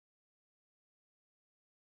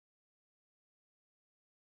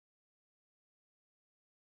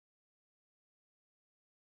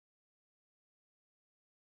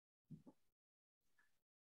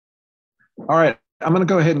All right, I'm going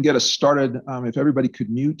to go ahead and get us started. If everybody could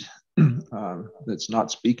mute that's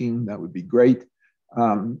not speaking, that would be great.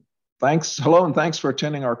 Hello, and thanks for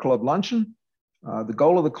attending our club luncheon. The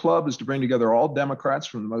goal of the club is to bring together all Democrats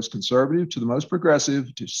from the most conservative to the most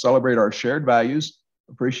progressive to celebrate our shared values,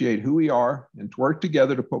 appreciate who we are, and to work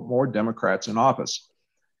together to put more Democrats in office.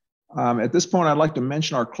 At this point, I'd like to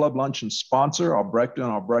mention our club luncheon sponsor, Albrecht &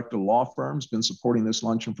 Albrecht Law Firm, has been supporting this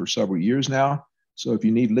luncheon for several years now. So if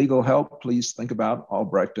you need legal help, please think about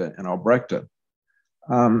Albrecht & Albrecht.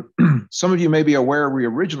 Some of you may be aware we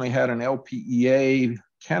originally had an LPEA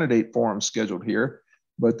candidate forum scheduled here,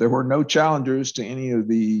 but there were no challengers to any of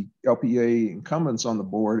the LPEA incumbents on the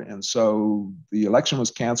board. And so the election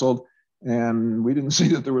was canceled, and we didn't see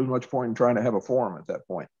that there was much point in trying to have a forum at that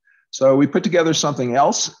point. So we put together something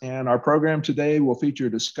else, and our program today will feature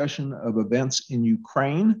a discussion of events in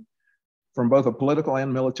Ukraine from both a political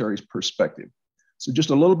and military perspective. So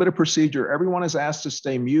just a little bit of procedure. Everyone is asked to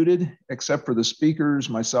stay muted, except for the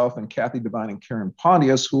speakers, myself, and Kathy Devine and Karen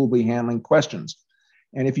Pontius, who will be handling questions.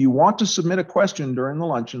 And if you want to submit a question during the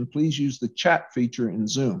luncheon, please use the chat feature in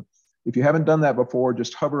Zoom. If you haven't done that before,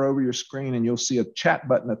 just hover over your screen and you'll see a chat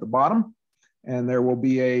button at the bottom. And there will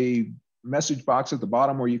be a message box at the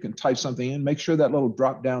bottom where you can type something in. Make sure that little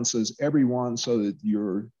drop down says everyone so that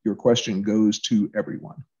your question goes to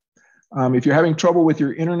everyone. If you're having trouble with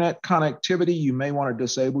your internet connectivity, you may want to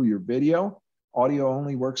disable your video. Audio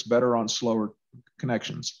only works better on slower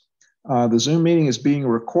connections. The Zoom meeting is being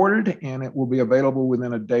recorded and it will be available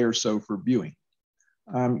within a day or so for viewing.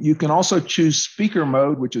 You can also choose speaker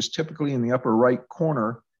mode, which is typically in the upper right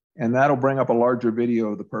corner, and that'll bring up a larger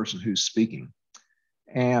video of the person who's speaking.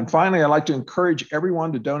 And finally, I'd like to encourage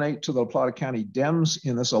everyone to donate to the Plata County Dems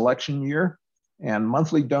in this election year. And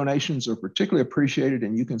monthly donations are particularly appreciated,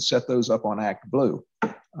 and you can set those up on ActBlue.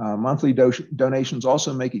 Monthly donations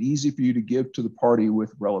also make it easy for you to give to the party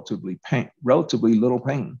with relatively little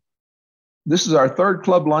pain. This is our third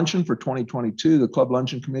club luncheon for 2022. The club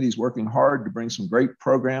luncheon committee is working hard to bring some great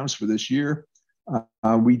programs for this year.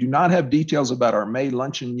 We do not have details about our May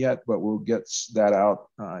luncheon yet, but we'll get that out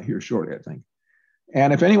here shortly, I think.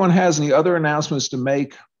 And if anyone has any other announcements to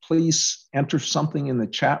make, please enter something in the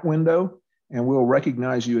chat window and we'll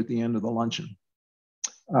recognize you at the end of the luncheon.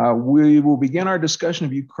 We will begin our discussion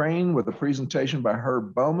of Ukraine with a presentation by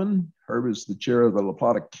Herb Bowman. Herb is the chair of the La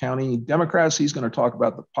Plata County Democrats. He's going to talk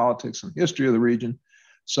about the politics and history of the region.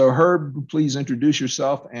 So Herb, please introduce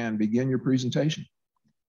yourself and begin your presentation.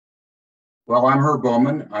 Well, I'm Herb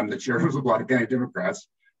Bowman. I'm the chair of the La Plata County Democrats.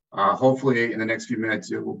 Hopefully in the next few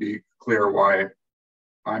minutes, it will be clear why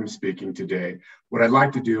I'm speaking today. What I'd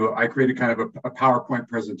like to do, I created kind of a PowerPoint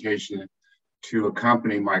presentation to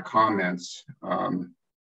accompany my comments,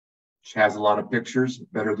 which has a lot of pictures,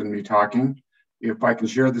 better than me talking. If I can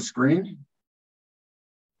share the screen.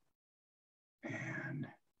 And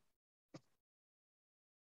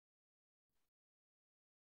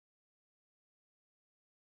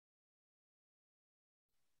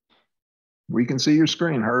we can see your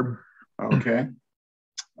screen, Herb. Okay.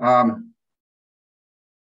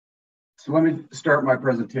 So let me start my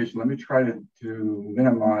presentation. Let me try to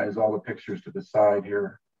minimize all the pictures to the side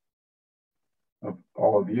here of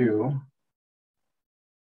all of you.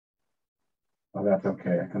 Oh, that's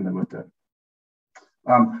okay. I can live with that.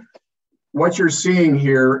 What you're seeing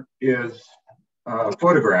here is a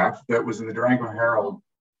photograph that was in the Durango Herald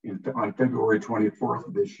on February 24th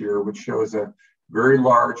of this year, which shows a very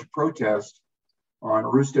large protest on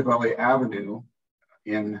Rustaveli Avenue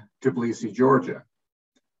in Tbilisi, Georgia.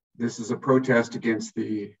 This is a protest against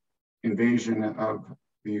the invasion of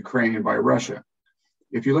the Ukraine by Russia.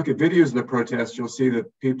 If you look at videos of the protest, you'll see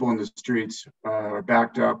that people in the streets are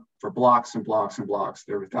backed up for blocks and blocks and blocks.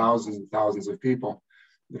 There were thousands and thousands of people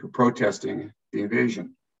that were protesting the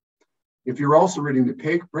invasion. If you're also reading the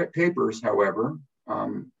papers, however,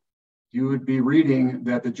 you would be reading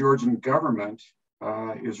that the Georgian government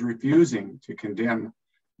is refusing to condemn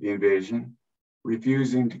the invasion,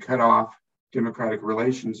 refusing to cut off diplomatic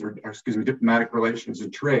relations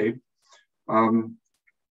and trade,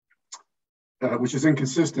 which is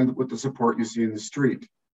inconsistent with the support you see in the street.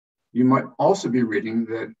 You might also be reading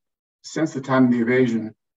that since the time of the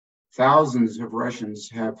invasion, thousands of Russians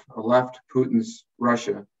have left Putin's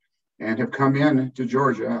Russia and have come in to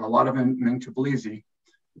Georgia, a lot of them in Tbilisi,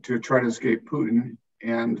 to try to escape Putin,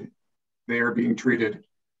 and they are being treated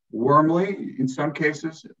warmly in some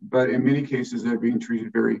cases, but in many cases they're being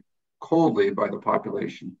treated very coldly by the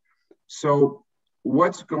population. So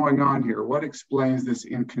what's going on here? What explains this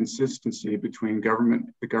inconsistency between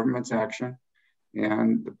the government's action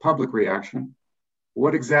and the public reaction?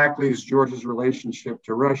 what exactly is Georgia's relationship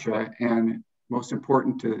to Russia? And most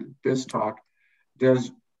important to this talk,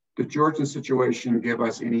 does the Georgian situation give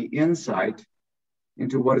us any insight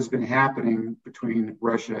into what has been happening between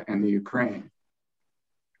Russia and the Ukraine?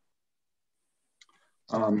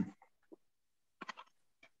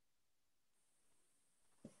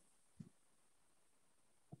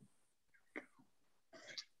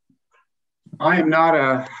 I am not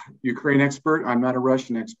a Ukraine expert. I'm not a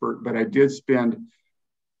Russian expert, but I did spend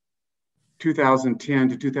 2010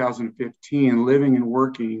 to 2015 living and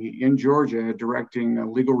working in Georgia,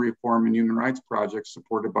 directing legal reform and human rights projects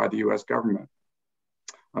supported by the US government.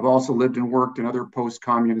 I've also lived and worked in other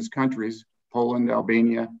post-communist countries, Poland,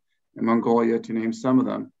 Albania, and Mongolia, to name some of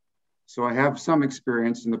them. So I have some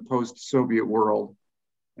experience in the post-Soviet world.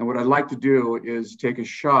 And what I'd like to do is take a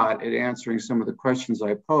shot at answering some of the questions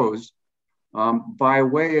I posed by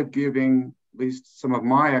way of giving at least some of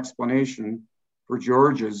my explanation for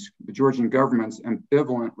the Georgian government's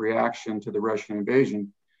ambivalent reaction to the Russian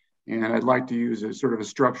invasion. And I'd like to use a sort of a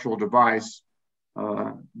structural device,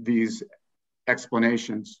 these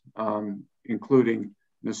explanations, including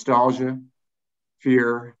nostalgia,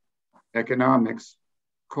 fear, economics,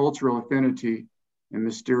 cultural affinity, and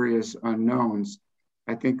mysterious unknowns.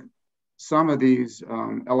 I think some of these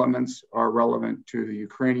elements are relevant to the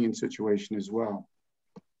Ukrainian situation as well.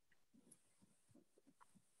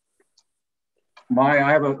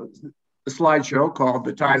 I have a slideshow called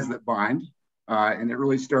The Ties That Bind, and it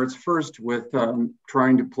really starts first with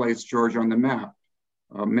trying to place Georgia on the map.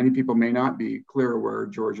 Many people may not be clear where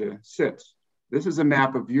Georgia sits. This is a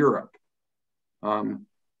map of Europe.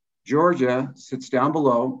 Georgia sits down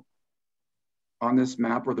below on this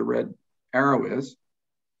map where the red arrow is.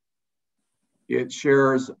 It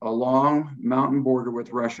shares a long mountain border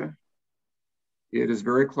with Russia. It is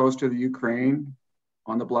very close to the Ukraine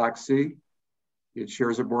on the Black Sea. It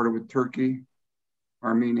shares a border with Turkey,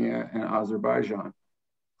 Armenia, and Azerbaijan.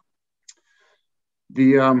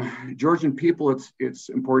 The Georgian people, it's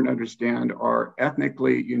important to understand, are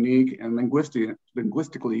ethnically unique and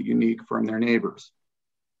linguistically unique from their neighbors.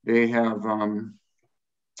 They have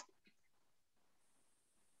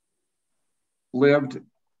lived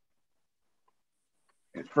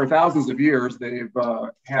for thousands of years. They've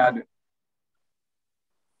had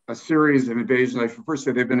a series of invasions. I should first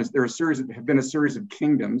say have been a series of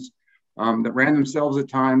kingdoms that ran themselves at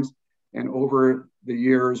times, and over the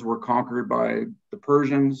years were conquered by the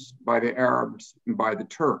Persians, by the Arabs, and by the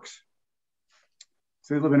Turks.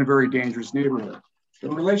 So they live in a very dangerous neighborhood. The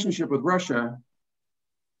relationship with Russia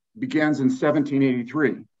begins in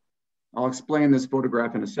 1783. I'll explain this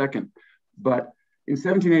photograph in a second, but in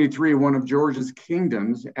 1783, one of Georgia's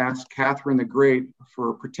kingdoms asked Catherine the Great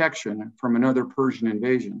for protection from another Persian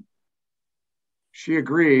invasion. She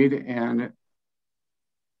agreed, and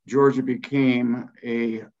Georgia became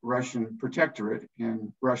a Russian protectorate,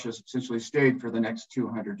 and Russia essentially stayed for the next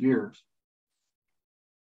 200 years.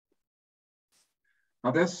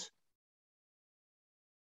 Now this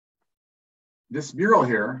mural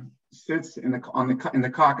here sits in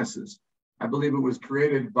the Caucasus. I believe it was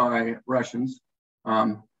created by Russians.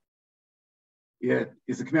 It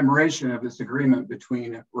is a commemoration of this agreement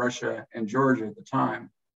between Russia and Georgia at the time.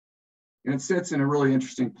 And it sits in a really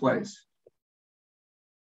interesting place.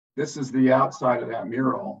 This is the outside of that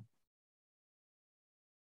mural.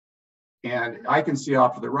 And I can see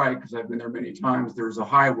off to the right, because I've been there many times, there's a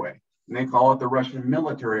highway, and they call it the Russian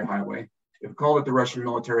military highway. They've called it the Russian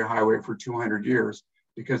military highway for 200 years,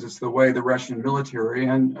 because it's the way the Russian military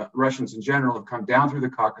and Russians in general have come down through the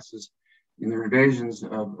Caucasus in their invasions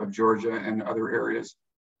of Georgia and other areas,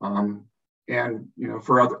 and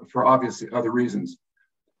for obviously other reasons.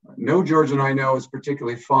 No Georgian I know is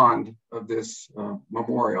particularly fond of this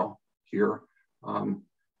memorial here,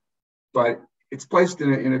 but it's placed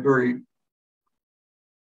in a very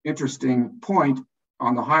interesting point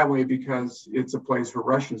on the highway, because it's a place where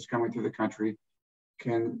Russians coming through the country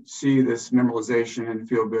can see this memorialization and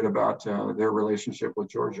feel good about their relationship with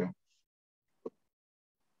Georgia.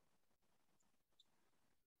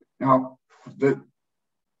 Now, the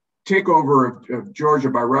takeover of Georgia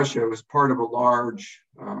by Russia was part of a large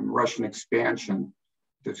Russian expansion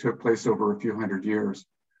that took place over a few hundred years.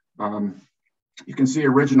 You can see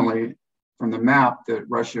originally from the map that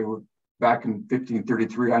Russia, back in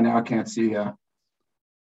 1533, I now can't see the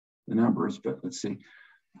numbers, but let's see.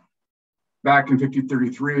 Back in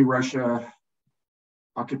 1533, Russia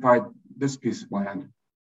occupied this piece of land.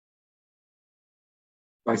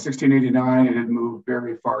 By 1689, it had moved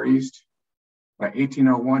very far east. By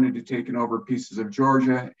 1801, it had taken over pieces of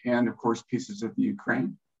Georgia and, of course, pieces of the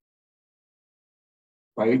Ukraine.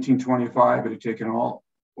 By 1825, it had taken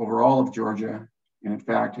over all of Georgia, and in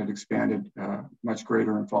fact had expanded much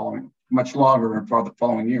longer in the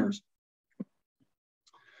following years.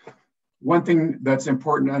 One thing that's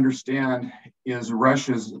important to understand is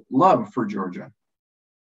Russia's love for Georgia.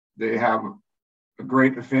 They have a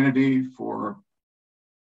great affinity for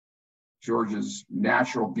Georgia's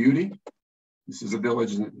natural beauty. This is a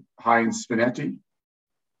village high in Spinetti.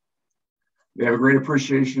 They have a great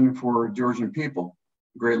appreciation for Georgian people,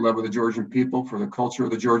 great love of the Georgian people, for the culture.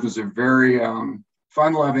 The Georgians are very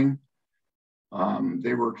fun-loving.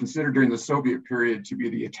 They were considered during the Soviet period to be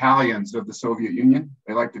the Italians of the Soviet Union.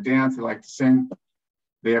 They like to dance, they like to sing,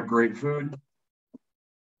 they have great food.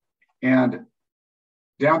 And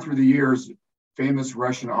down through the years, famous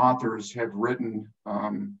Russian authors have written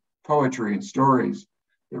poetry and stories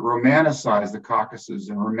that romanticize the Caucasus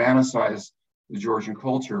and romanticize the Georgian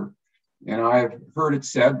culture. And I've heard it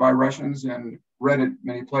said by Russians and read it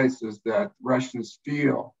many places that Russians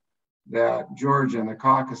feel that Georgia and the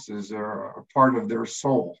Caucasus are a part of their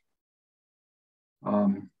soul.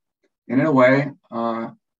 And in a way,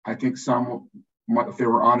 I think some, if they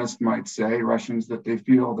were honest, might say, Russians, that they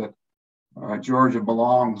feel that Georgia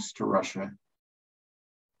belongs to Russia.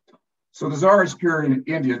 So the Tsarist period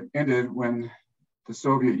ended when the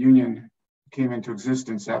Soviet Union came into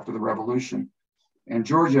existence after the revolution. And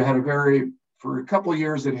Georgia had for a couple of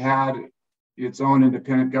years, it had its own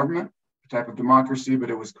independent government, a type of democracy,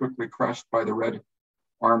 but it was quickly crushed by the Red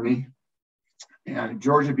Army. And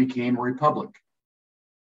Georgia became a republic,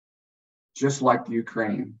 just like the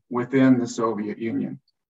Ukraine, within the Soviet Union.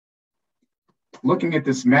 Looking at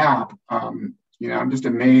this map, I'm just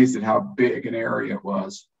amazed at how big an area it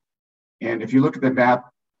was. And if you look at the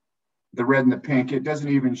map, the red and the pink, it doesn't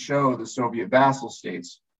even show the Soviet vassal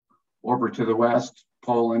states over to the west,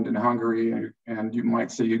 Poland and Hungary, and you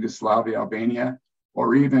might say Yugoslavia, Albania,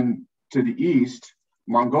 or even to the east,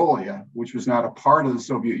 Mongolia, which was not a part of the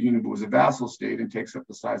Soviet Union, but was a vassal state and takes up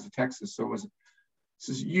the size of Texas. So it was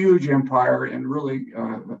this huge empire and really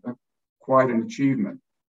quite an achievement.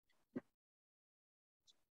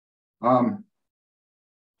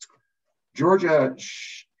 Georgia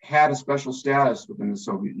had a special status within the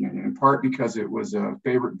Soviet Union, in part because it was a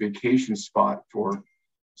favorite vacation spot for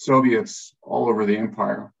Soviets all over the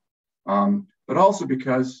empire, but also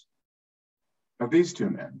because of these two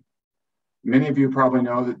men. Many of you probably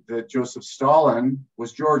know that Joseph Stalin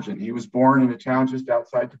was Georgian. He was born in a town just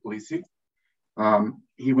outside Tbilisi.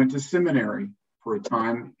 He went to seminary for a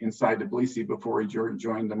time inside Tbilisi before he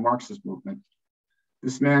joined the Marxist movement.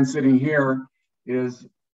 This man sitting here is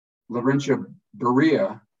Lavrentiy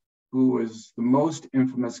Beria, who was the most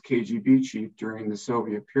infamous KGB chief during the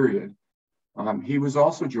Soviet period. He was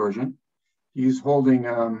also Georgian. He's holding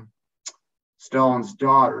Stalin's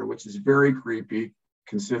daughter, which is very creepy,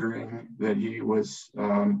 considering that he was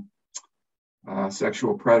a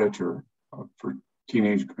sexual predator for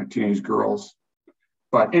teenage girls.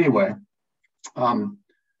 But anyway,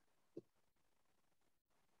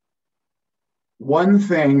 one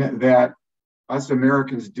thing that us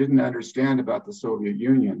Americans didn't understand about the Soviet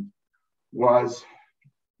Union was,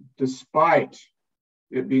 despite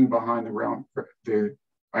it being behind the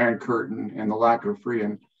Iron Curtain and the lack of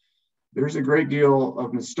freedom, there's a great deal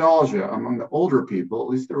of nostalgia among the older people, at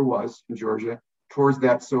least there was in Georgia, towards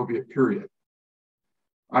that Soviet period.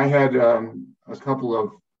 I had a couple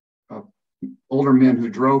of older men who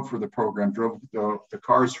drove for the program, drove the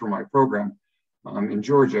cars for my program in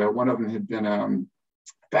Georgia. One of them had been a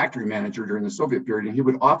factory manager during the Soviet period, and he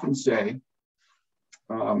would often say,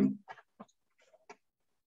 the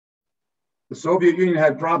Soviet Union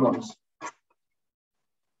had problems,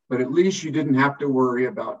 but at least you didn't have to worry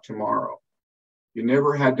about tomorrow. You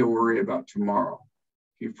never had to worry about tomorrow.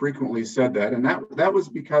 He frequently said that, and that was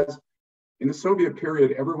because in the Soviet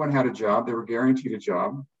period, everyone had a job. They were guaranteed a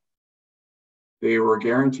job. They were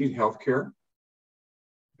guaranteed healthcare.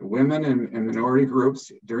 Women and minority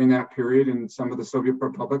groups during that period in some of the Soviet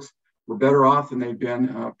republics were better off than they'd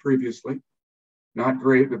been previously. Not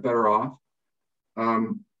great, but better off.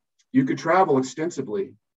 You could travel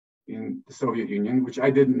extensively in the Soviet Union, which I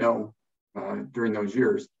didn't know during those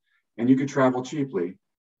years, and you could travel cheaply.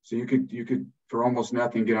 So you could for almost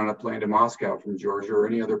nothing get on a plane to Moscow from Georgia or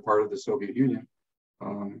any other part of the Soviet Union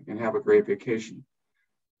and have a great vacation.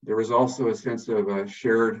 There was also a sense of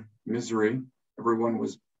shared misery. Everyone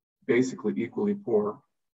was basically equally poor.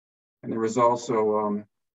 And there was also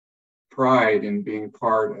pride in being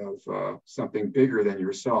part of something bigger than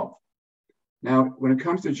yourself. Now, when it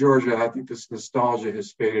comes to Georgia, I think this nostalgia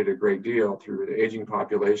has faded a great deal through the aging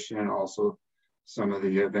population and also some of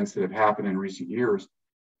the events that have happened in recent years.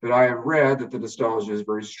 But I have read that the nostalgia is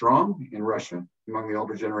very strong in Russia among the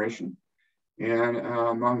older generation and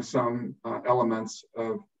among some elements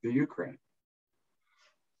of the Ukraine.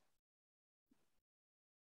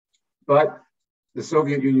 But the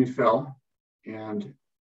Soviet Union fell, and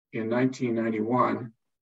in 1991,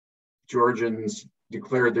 Georgians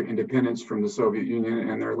declared their independence from the Soviet Union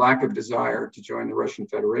and their lack of desire to join the Russian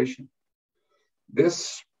Federation.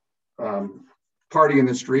 This party in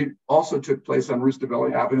the street also took place on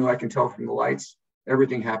Rustaveli Avenue. I can tell from the lights,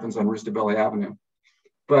 everything happens on Rustaveli Avenue.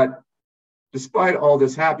 But despite all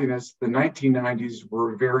this happiness, the 1990s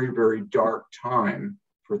were a very, very dark time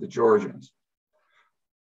for the Georgians.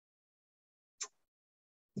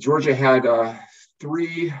 Georgia had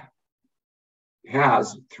three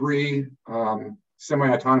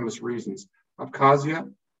semi-autonomous regions: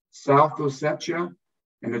 Abkhazia, South Ossetia,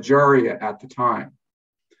 and Adjaria at the time.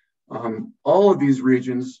 All of these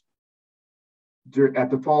regions, at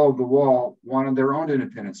the fall of the wall, wanted their own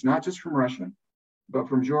independence, not just from Russia, but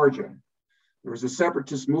from Georgia. There was a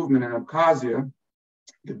separatist movement in Abkhazia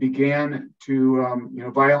that began to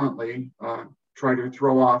violently try to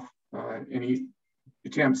throw off any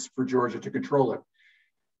attempts for Georgia to control it,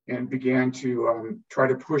 and began to try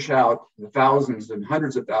to push out the thousands and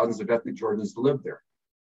hundreds of thousands of ethnic Georgians that lived there.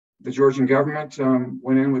 The Georgian government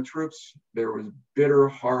went in with troops. There was bitter,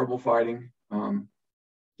 horrible fighting. The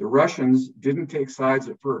Russians didn't take sides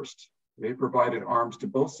at first. They provided arms to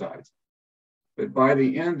both sides. But by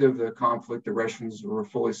the end of the conflict, the Russians were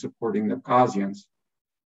fully supporting the Abkhazians,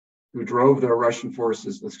 who drove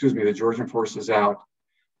the Georgian forces out,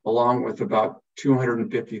 along with about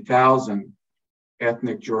 250,000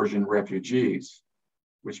 ethnic Georgian refugees,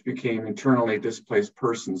 which became internally displaced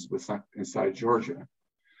persons inside Georgia.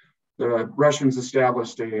 The Russians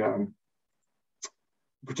established a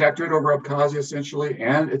protectorate over Abkhazia, essentially,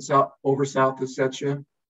 and it's over South Ossetia.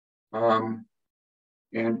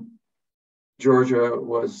 And Georgia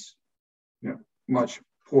was much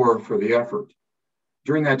poorer for the effort.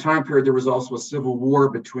 During that time period, there was also a civil war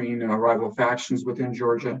between rival factions within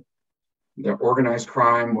Georgia. The organized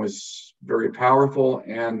crime was very powerful,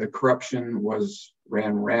 and the corruption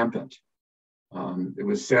ran rampant. It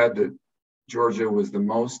was said that Georgia was the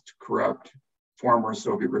most corrupt former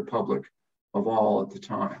Soviet republic of all at the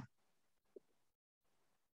time.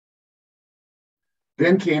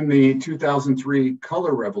 Then came the 2003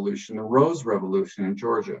 color revolution, the Rose Revolution in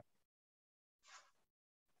Georgia,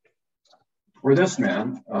 where this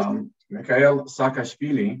man, Mikhail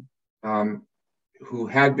Saakashvili, who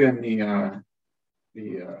had been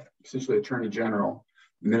the essentially Attorney General,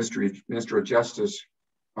 Minister of Justice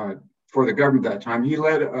for the government at that time, he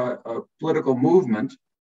led a political movement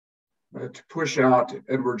to push out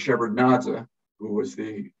Edward Shevardnadze, who was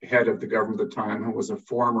the head of the government at the time, who was a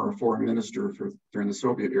former foreign minister during the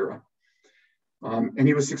Soviet era. And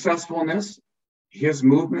he was successful in this. His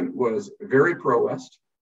movement was very pro-West,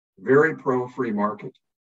 very pro-free market,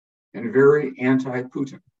 and very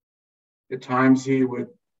anti-Putin. At times he would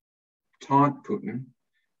taunt Putin,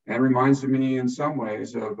 and reminds me in some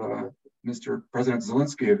ways of Mr. President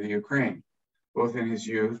Zelensky of the Ukraine, both in his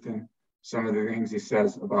youth and some of the things he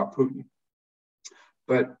says about Putin.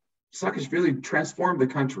 But Saakashvili transformed the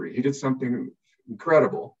country. He did something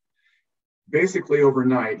incredible. Basically,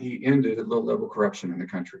 overnight, he ended low-level corruption in the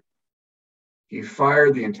country. He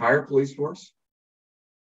fired the entire police force.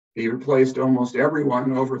 He replaced almost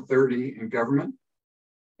everyone over 30 in government,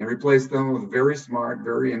 and replaced them with very smart,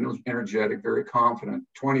 very energetic, very confident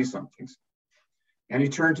 20-somethings. And he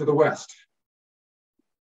turned to the West.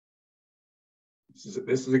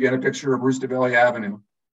 This is again a picture of Rustaveli Avenue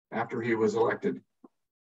after he was elected.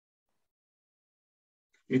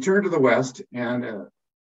 He turned to the West, and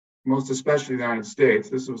most especially the United States.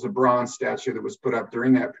 This was a bronze statue that was put up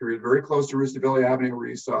during that period, very close to Rustaveli Avenue, where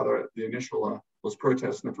you saw the initial those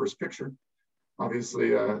protests in the first picture.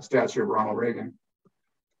 Obviously, a statue of Ronald Reagan.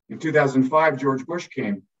 In 2005, George Bush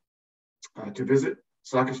came to visit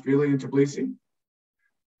Saakashvili in Tbilisi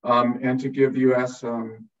and to give the U.S.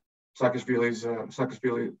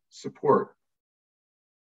 Saakashvili support.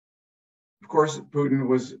 Of course, Putin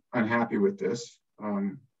was unhappy with this,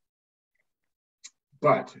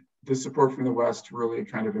 but this support from the West really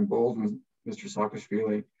kind of emboldened Mr.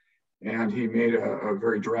 Saakashvili, and he made a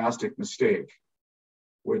very drastic mistake,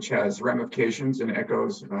 which has ramifications and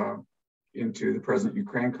echoes into the present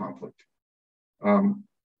Ukraine conflict.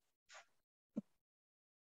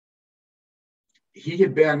 He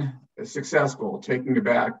had been successful taking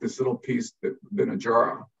back this little piece that had been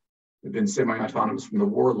Adjara, had been semi-autonomous from the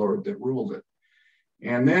warlord that ruled it.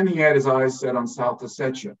 And then he had his eyes set on South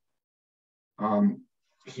Ossetia.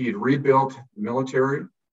 He had rebuilt the military.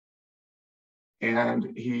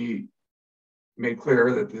 And he made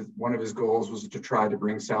clear that one of his goals was to try to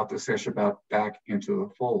bring South Ossetia back into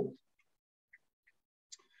the fold.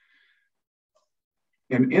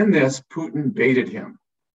 And in this, Putin baited him.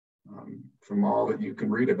 From all that you can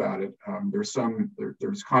read about it,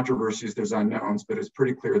 there's controversies, there's unknowns, but it's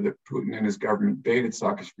pretty clear that Putin and his government baited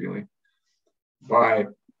Saakashvili by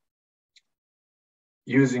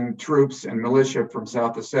using troops and militia from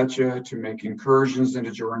South Ossetia to make incursions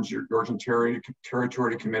into Georgian territory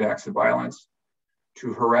to commit acts of violence,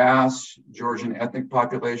 to harass Georgian ethnic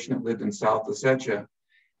population that lived in South Ossetia,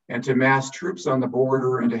 and to mass troops on the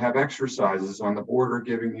border and to have exercises on the border,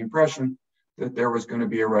 giving the impression that there was going to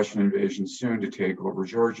be a Russian invasion soon to take over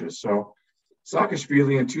Georgia. So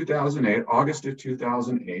Saakashvili in 2008, August of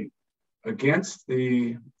 2008, against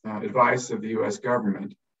the advice of the US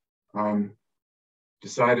government,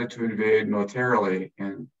 decided to invade militarily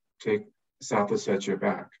and take South Ossetia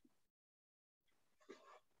back.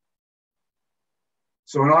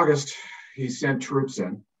 So in August, he sent troops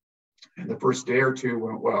in, and the first day or two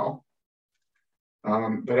went well.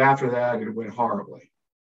 But after that, it went horribly.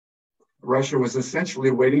 Russia was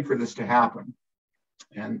essentially waiting for this to happen.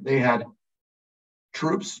 And they had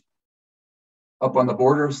troops up on the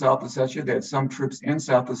border of South Ossetia. They had some troops in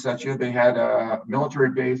South Ossetia. They had a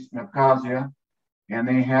military base in Abkhazia, and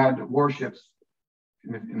they had warships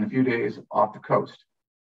in a few days off the coast.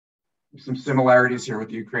 There's some similarities here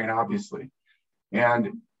with Ukraine, obviously.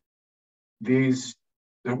 And the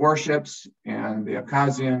warships and the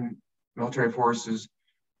Abkhazian military forces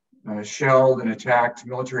shelled and attacked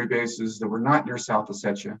military bases that were not near South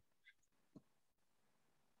Ossetia.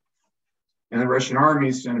 And the Russian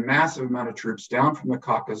army sent a massive amount of troops down from the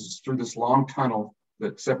Caucasus through this long tunnel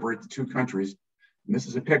that separates the two countries. And this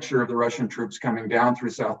is a picture of the Russian troops coming down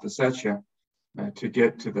through South Ossetia to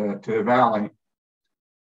get to the valley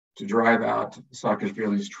to drive out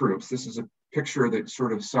Saakashvili's troops. This is a picture that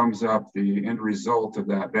sort of sums up the end result of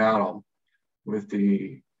that battle, with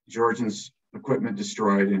the Georgians' equipment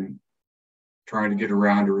destroyed and trying to get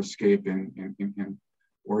around or escape in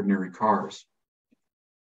ordinary cars.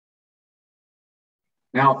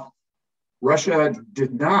 Now, Russia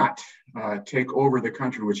did not take over the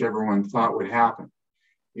country, which everyone thought would happen.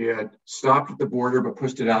 It stopped at the border, but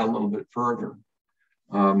pushed it out a little bit further.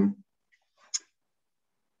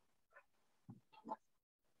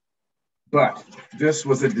 But this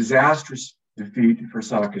was a disastrous defeat for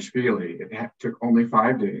Saakashvili. It took only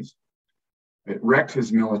 5 days. It wrecked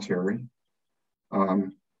his military.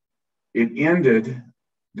 It ended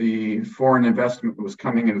the foreign investment that was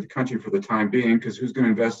coming into the country for the time being, because who's going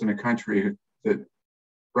to invest in a country that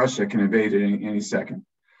Russia can invade at any second?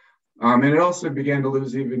 And it also began to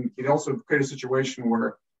lose it also created a situation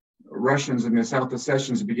where Russians and the South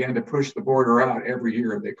Ossetians began to push the border out every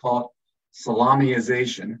year. They call it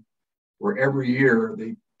Salamiization, where every year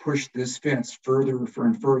they pushed this fence further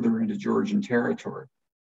and further into Georgian territory.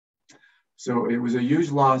 So it was a huge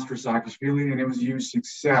loss for Saakashvili, and it was a huge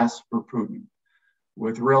success for Putin.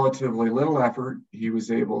 With relatively little effort, he was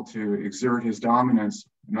able to exert his dominance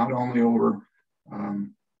not only over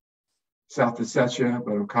South Ossetia,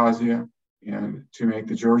 but Abkhazia, and to make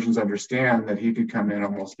the Georgians understand that he could come in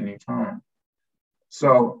almost any time.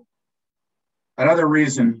 So another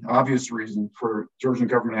reason, obvious reason for Georgian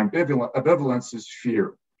government ambivalence is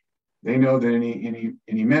fear. They know that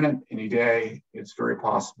any minute, any day, it's very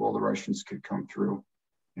possible the Russians could come through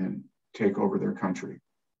and take over their country.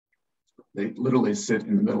 They literally sit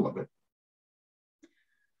in the middle of it.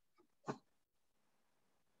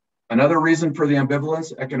 Another reason for the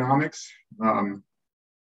ambivalence, economics.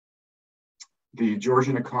 The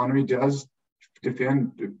Georgian economy does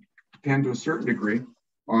depend to a certain degree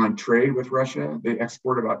on trade with Russia. They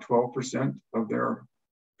export about 12% of their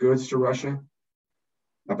goods to Russia,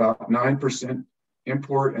 about 9%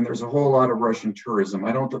 import, and there's a whole lot of Russian tourism.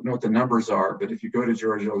 I don't know what the numbers are, but if you go to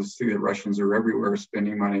Georgia, you'll see that Russians are everywhere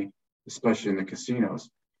spending money, especially in the casinos.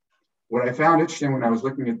 What I found interesting when I was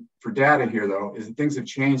looking for data here, though, is that things have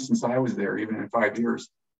changed since I was there, even in 5 years.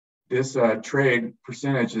 This trade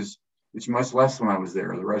percentage is much less when I was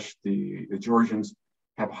there. The Georgians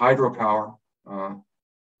have hydropower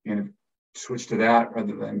and switched to that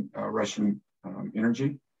rather than Russian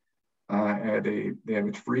energy. They have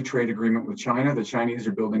a free trade agreement with China. The Chinese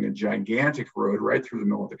are building a gigantic road right through the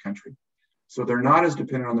middle of the country. So they're not as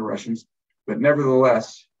dependent on the Russians, but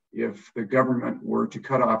nevertheless, if the government were to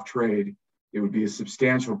cut off trade, it would be a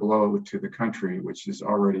substantial blow to the country, which is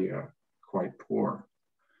already quite poor.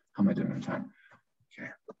 How am I doing on time?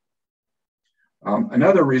 Okay.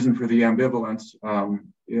 Another reason for the ambivalence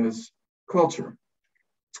is culture.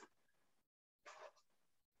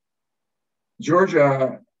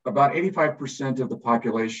 Georgia, about 85% of the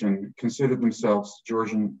population considered themselves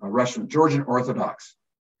Georgian Orthodox.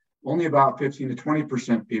 Only about 15 to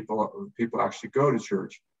 20% people actually go to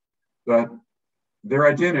church, but their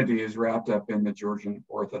identity is wrapped up in the Georgian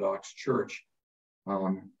Orthodox Church,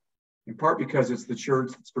 in part because it's the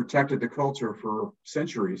church that's protected the culture for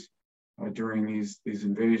centuries during these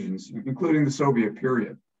invasions, including the Soviet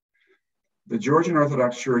period. The Georgian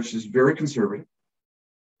Orthodox Church is very conservative.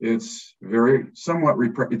 It's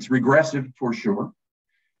it's regressive for sure.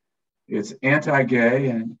 It's anti-gay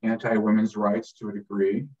and anti-women's rights to a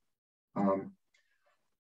degree.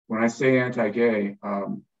 When I say anti-gay,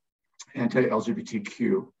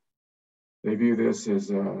 anti-LGBTQ, they view this as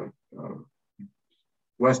a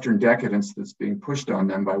Western decadence that's being pushed on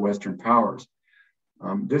them by Western powers.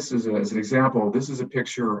 This is, as an example, this is a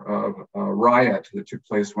picture of a riot that took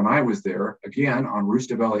place when I was there, again, on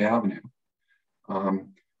Rustaveli Avenue,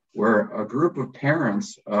 where a group of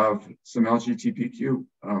parents of some LGBTQ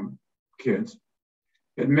kids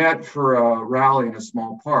had met for a rally in a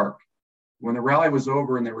small park. When the rally was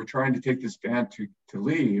over and they were trying to take this van to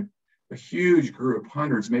leave, a huge group,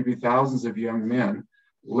 hundreds, maybe thousands of young men,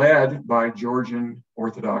 led by Georgian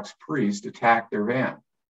Orthodox priests, attacked their van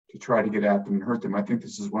to try to get at them and hurt them. I think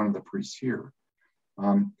this is one of the priests here.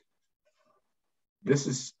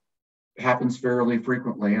 This happens fairly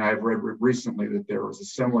frequently, and I've read recently that there was a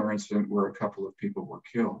similar incident where a couple of people were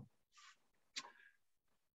killed.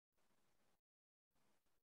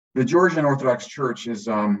 The Georgian Orthodox Church is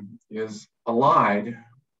allied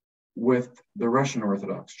with the Russian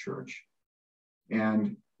Orthodox Church,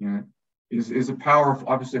 and is a powerful,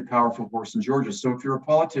 obviously a powerful force in Georgia. So if you're a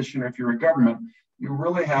politician or if you're in government, you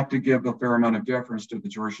really have to give a fair amount of deference to the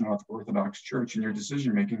Georgian Orthodox Church in your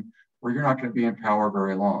decision making, or you're not going to be in power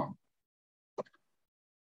very long.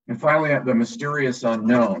 And finally, the mysterious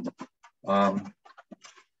unknown, that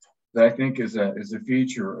I think is a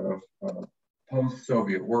feature of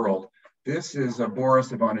post-Soviet world. This is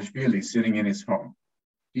Boris Ivanishvili sitting in his home.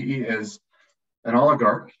 He is an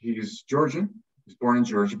oligarch. He's Georgian. He was born in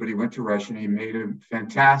Georgia, but he went to Russia and he made a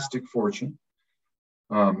fantastic fortune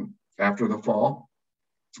after the fall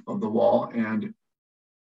of the wall. And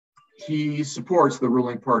he supports the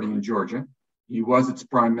ruling party in Georgia. He was its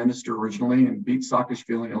prime minister originally and beat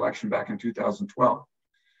Saakashvili in the election back in 2012.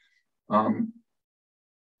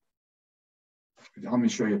 Let me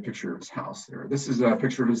show you a picture of his house there. This is a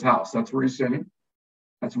picture of his house. That's where he's sitting.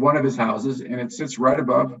 That's one of his houses, and it sits right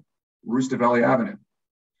above Rustaveli Avenue.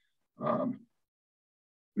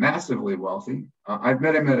 Massively wealthy. I've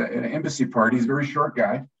met him at an embassy party. He's a very short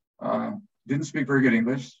guy. Didn't speak very good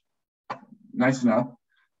English. Nice enough.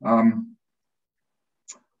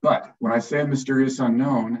 But when I say mysterious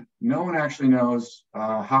unknown, no one actually knows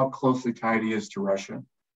how closely tied he is to Russia.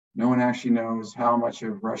 No one actually knows how much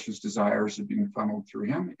of Russia's desires are being funneled through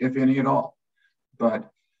him, if any at all.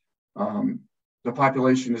 But the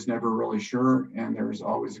population is never really sure, and there's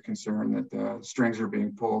always a concern that the strings are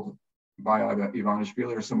being pulled by either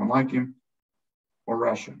Ivanishvili or someone like him, or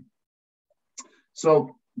Russia.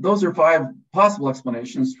 So those are 5 possible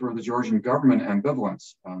explanations for the Georgian government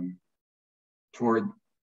ambivalence toward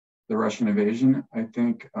the Russian invasion. I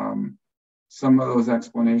think some of those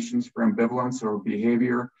explanations for ambivalence or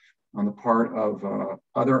behavior on the part of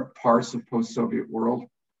other parts of post-Soviet world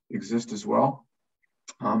exist as well.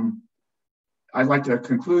 I'd like to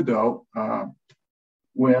conclude, though,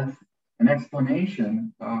 with an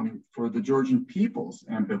explanation for the Georgian people's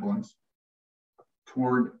ambivalence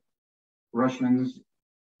toward Russians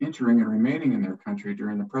entering and remaining in their country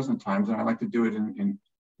during the present times. And I like to do it in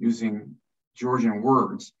using Georgian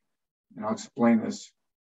words. And I'll explain this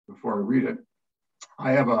before I read it.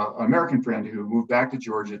 I have an American friend who moved back to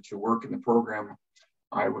Georgia to work in the program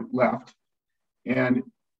I left. And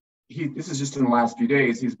this is just in the last few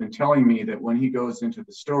days, he's been telling me that when he goes into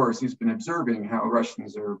the stores, he's been observing how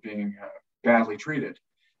Russians are being badly treated.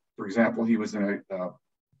 For example, he was in a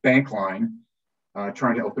bank line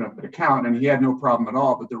trying to open up an account, and he had no problem at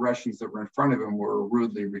all, but the Russians that were in front of him were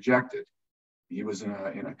rudely rejected. He was in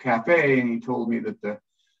a cafe, and he told me that the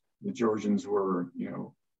Georgians were,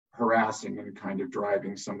 harassing and kind of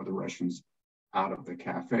driving some of the Russians out of the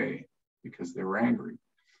cafe because they were angry.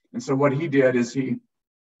 And so what he did is he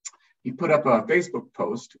put up a Facebook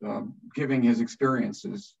post giving his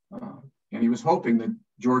experiences, and he was hoping that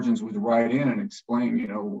Georgians would write in and explain,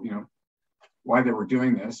 why they were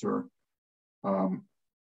doing this, or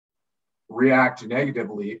react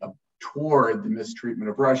negatively toward the mistreatment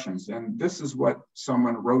of Russians. And this is what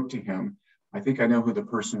someone wrote to him. I think I know who the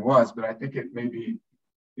person was, but I think it maybe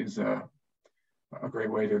is a great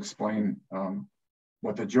way to explain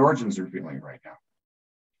what the Georgians are feeling right now.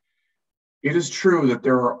 It is true that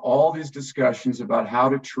there are all these discussions about how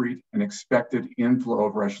to treat an expected inflow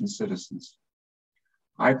of Russian citizens.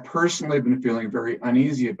 I personally have been feeling very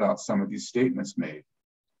uneasy about some of these statements made.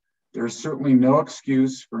 There is certainly no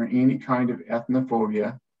excuse for any kind of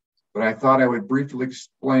ethnophobia, but I thought I would briefly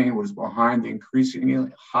explain what is behind the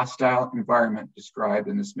increasingly hostile environment described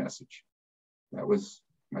in this message. That was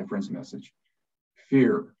my friend's message.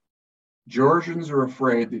 Fear. Georgians are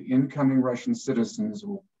afraid that incoming Russian citizens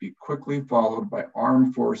will be quickly followed by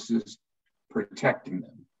armed forces protecting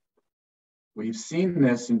them. We've seen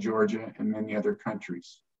this in Georgia and many other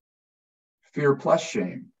countries. Fear plus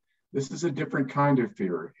shame. This is a different kind of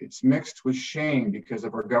fear. It's mixed with shame because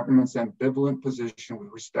of our government's ambivalent position with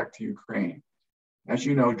respect to Ukraine. As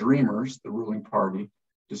you know, Dreamers, the ruling party,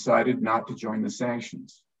 decided not to join the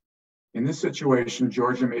sanctions. In this situation,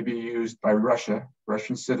 Georgia may be used by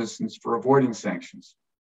Russian citizens for avoiding sanctions.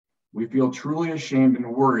 We feel truly ashamed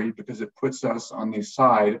and worried because it puts us on the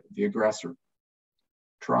side of the aggressor.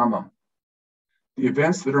 Trauma. The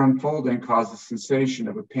events that are unfolding cause a sensation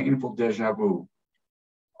of a painful deja vu.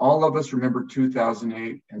 All of us remember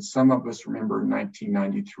 2008, and some of us remember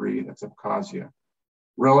 1993, that's Abkhazia.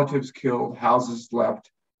 Relatives killed, houses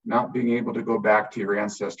left, not being able to go back to your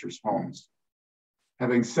ancestors' homes.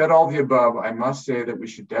 Having said all the above, I must say that we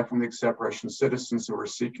should definitely accept Russian citizens who are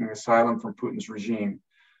seeking asylum from Putin's regime.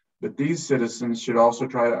 But these citizens should also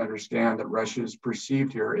try to understand that Russia is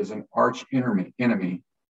perceived here as an arch enemy.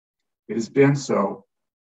 It has been so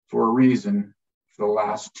for a reason for the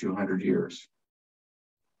last 200 years.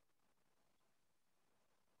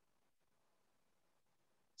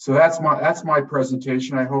 So that's my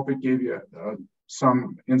presentation. I hope it gave you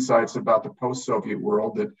some insights about the post-Soviet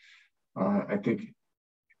world that I think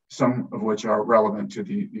some of which are relevant to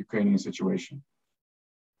the Ukrainian situation.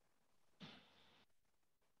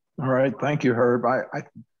 All right, thank you, Herb.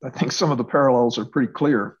 I think some of the parallels are pretty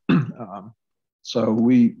clear. So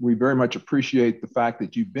we very much appreciate the fact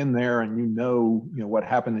that you've been there and you know what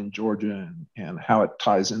happened in Georgia and how it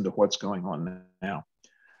ties into what's going on now.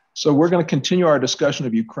 So we're going to continue our discussion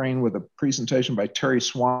of Ukraine with a presentation by Terry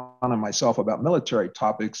Swan and myself about military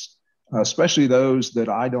topics, especially those that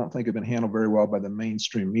I don't think have been handled very well by the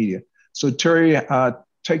mainstream media. So Terry,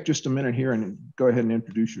 take just a minute here and go ahead and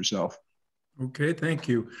introduce yourself. Okay, thank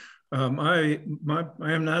you. I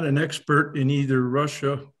am not an expert in either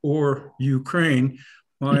Russia or Ukraine.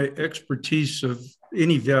 My expertise of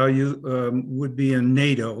any value would be in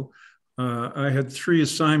NATO. I had 3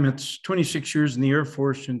 assignments, 26 years in the Air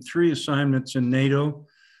Force and 3 assignments in NATO.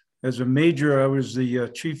 As a major, I was the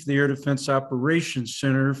chief of the Air Defense Operations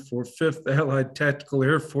Center for 5th Allied Tactical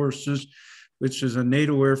Air Forces, which is a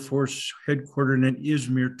NATO Air Force headquartered in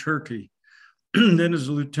Izmir, Turkey. Then as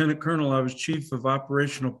a lieutenant colonel, I was chief of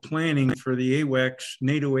operational planning for the AWACS,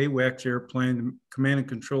 NATO AWACS airplane, the command and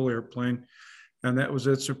control airplane. And that was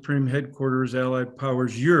at Supreme Headquarters, Allied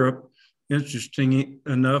Powers Europe. Interesting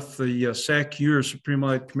enough, the SACEUR, Supreme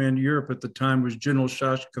Allied Commander Europe at the time, was General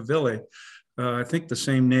Shashkavili. I think the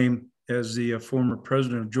same name as the former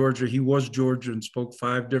president of Georgia. He was Georgian and spoke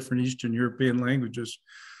 5 different Eastern European languages.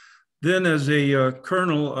 Then as a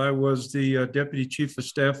colonel, I was the deputy chief of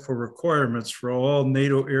staff for requirements for all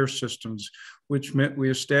NATO air systems, which meant we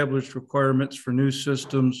established requirements for new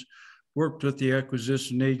systems, worked with the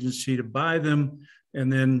acquisition agency to buy them,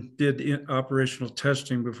 and then did operational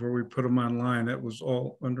testing before we put them online. That was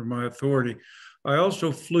all under my authority. I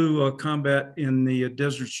also flew combat in the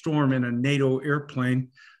Desert Storm in a NATO airplane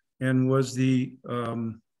and was the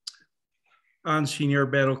on-scene air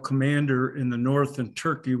battle commander in the north in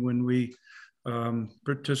Turkey when we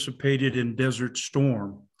participated in Desert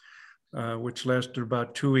Storm, which lasted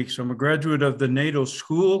about 2 weeks. I'm a graduate of the NATO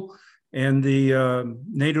school and the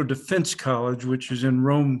NATO Defense College, which is in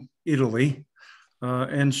Rome, Italy,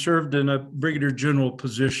 and served in a brigadier general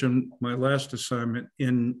position, my last assignment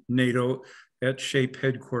in NATO at SHAPE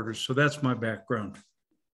headquarters. So that's my background.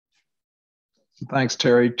 Thanks,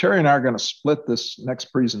 Terry. Terry and I are going to split this next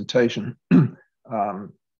presentation.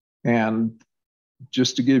 And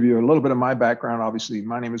just to give you a little bit of my background, obviously,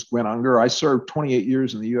 my name is Guinn Unger. I served 28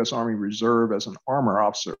 years in the U.S. Army Reserve as an armor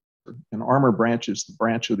officer. An armor branch is the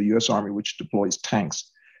branch of the U.S. Army which deploys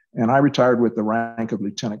tanks. And I retired with the rank of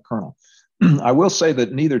lieutenant colonel. I will say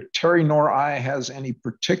that neither Terry nor I has any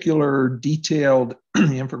particular detailed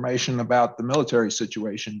information about the military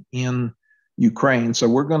situation in Ukraine. So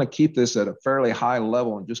we're going to keep this at a fairly high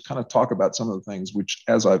level and just kind of talk about some of the things which,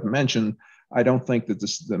 as I've mentioned, I don't think that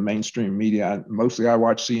the mainstream media, mostly I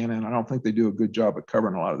watch CNN, I don't think they do a good job at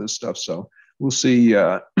covering a lot of this stuff. So we'll see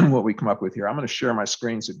what we come up with here. I'm going to share my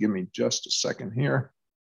screen, so give me just a second here.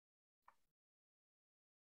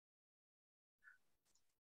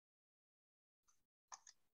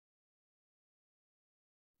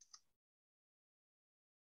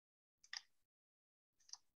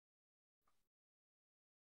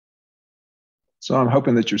 So I'm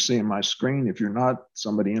hoping that you're seeing my screen. If you're not,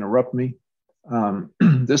 somebody interrupt me.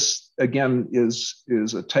 This, again, is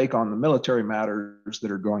a take on the military matters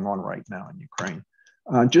that are going on right now in Ukraine.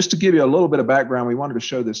 Just to give you a little bit of background, we wanted to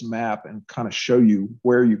show this map and kind of show you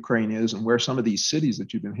where Ukraine is and where some of these cities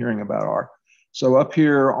that you've been hearing about are. So up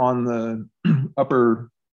here on the upper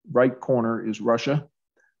right corner is Russia.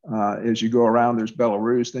 As you go around, there's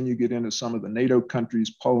Belarus. Then you get into some of the NATO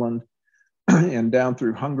countries, Poland, and down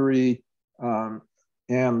through Hungary.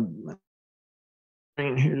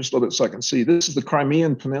 And here just a little bit so I can see. This is the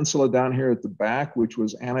Crimean Peninsula down here at the back, which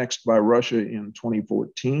was annexed by Russia in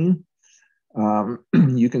 2014.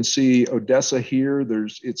 You can see Odessa here.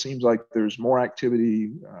 It seems like there's more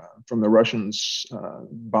activity from the Russians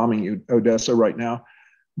bombing Odessa right now.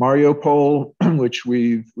 Mariupol, which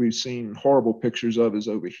we've seen horrible pictures of, is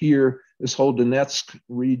over here. This whole Donetsk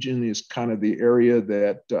region is kind of the area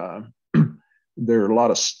that there are a lot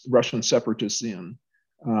of Russian separatists in.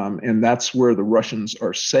 And that's where the Russians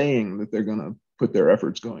are saying that they're going to put their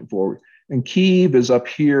efforts going forward. And Kyiv is up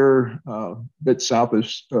here, a bit south of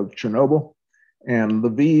Chernobyl. And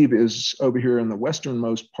Lviv is over here in the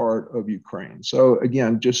westernmost part of Ukraine. So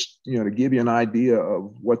again, just to give you an idea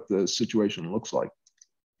of what the situation looks like.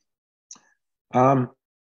 One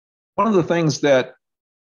of the things that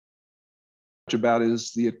about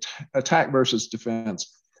is the attack versus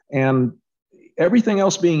defense. And everything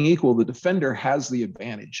else being equal, the defender has the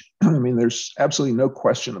advantage. I mean, there's absolutely no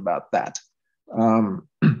question about that. And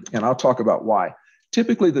I'll talk about why.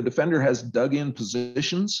 Typically, the defender has dug in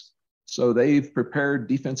positions. So they've prepared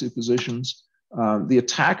defensive positions. The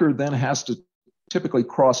attacker then has to typically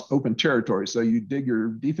cross open territory. So you dig your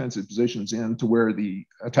defensive positions in to where the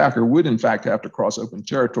attacker would, in fact, have to cross open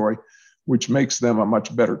territory, which makes them a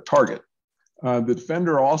much better target. The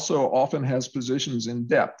defender also often has positions in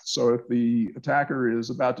depth. So if the attacker is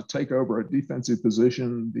about to take over a defensive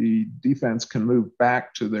position, the defense can move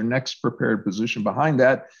back to their next prepared position behind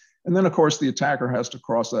that. And then, of course, the attacker has to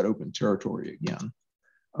cross that open territory again.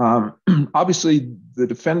 Obviously, the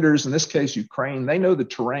defenders, in this case, Ukraine, they know the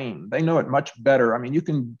terrain. They know it much better. I mean, you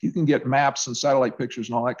can get maps and satellite pictures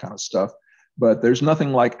and all that kind of stuff, but there's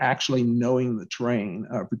nothing like actually knowing the terrain,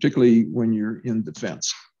 particularly when you're in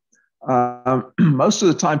defense. Most of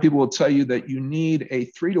the time, people will tell you that you need a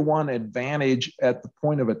 3-to-1 advantage at the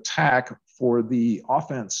point of attack for the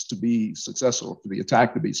offense to be successful, for the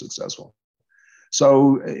attack to be successful.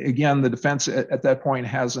 So again, the defense at that point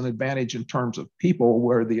has an advantage in terms of people,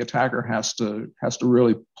 where the attacker has to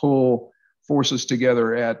really pull forces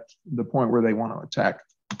together at the point where they want to attack.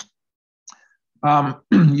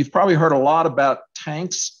 You've probably heard a lot about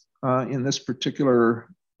tanks in this particular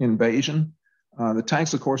invasion. The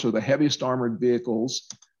tanks, of course, are the heaviest armored vehicles.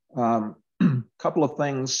 Couple of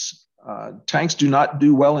things. Tanks do not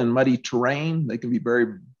do well in muddy terrain. They can be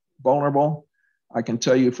very vulnerable. I can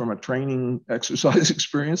tell you from a training exercise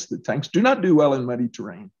experience that tanks do not do well in muddy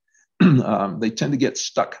terrain. They tend to get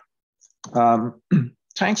stuck.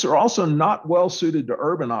 Tanks are also not well suited to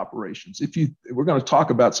urban operations. We're going to talk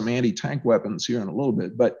about some anti-tank weapons here in a little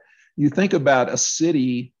bit, but you think about a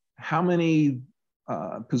city, how many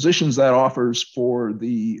positions that offers for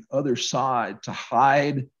the other side to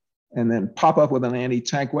hide and then pop up with an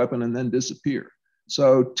anti-tank weapon and then disappear.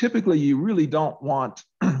 So typically you really don't want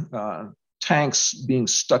tanks being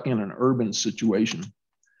stuck in an urban situation.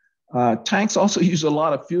 Tanks also use a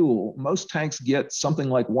lot of fuel. Most tanks get something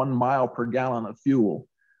like 1 mile per gallon of fuel.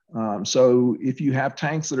 So if you have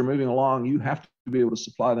tanks that are moving along, you have to be able to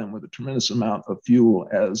supply them with a tremendous amount of fuel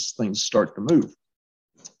as things start to move.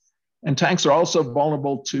 And tanks are also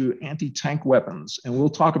vulnerable to anti-tank weapons. And we'll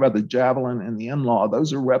talk about the Javelin and the NLAW.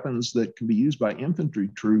 Those are weapons that can be used by infantry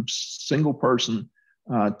troops, single person,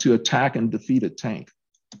 to attack and defeat a tank.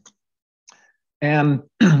 And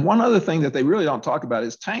one other thing that they really don't talk about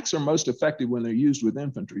is tanks are most effective when they're used with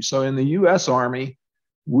infantry. So in the US Army,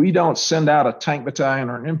 we don't send out a tank battalion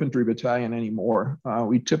or an infantry battalion anymore.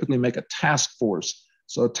 We typically make a task force.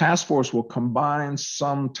 So a task force will combine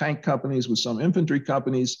some tank companies with some infantry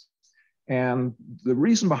companies. And the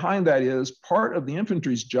reason behind that is part of the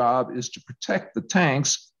infantry's job is to protect the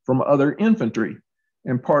tanks from other infantry.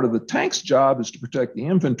 And part of the tank's job is to protect the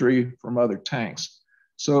infantry from other tanks.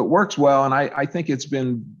 So it works well, and I think it's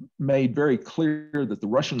been made very clear that the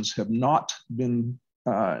Russians have not been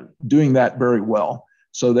doing that very well.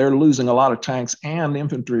 So they're losing a lot of tanks and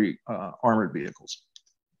infantry armored vehicles.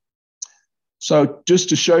 So just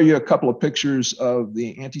to show you a couple of pictures of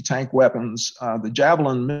the anti-tank weapons, the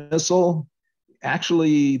Javelin missile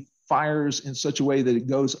actually fires in such a way that it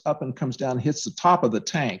goes up and comes down, hits the top of the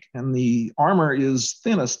tank, and the armor is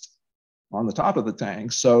thinnest on the top of the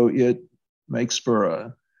tank, so it makes for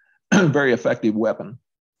a very effective weapon.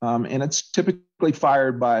 And it's typically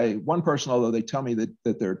fired by one person, although they tell me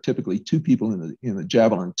that there are typically two people in the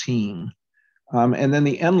Javelin team. And then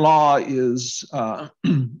the NLAW is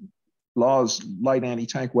Law's light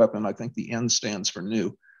anti-tank weapon. I think the N stands for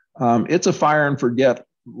new. It's a fire and forget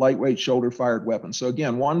lightweight shoulder fired weapon. So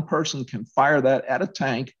again, one person can fire that at a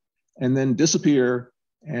tank and then disappear,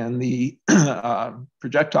 and the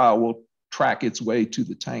projectile will track its way to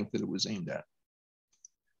the tank that it was aimed at.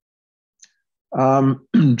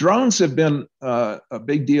 Drones have been a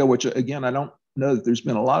big deal, which again, I don't know that there's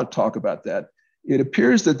been a lot of talk about that. It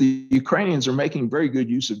appears that the Ukrainians are making very good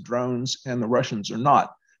use of drones and the Russians are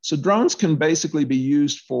not. So drones can basically be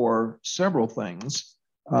used for several things.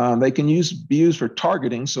 They can be used for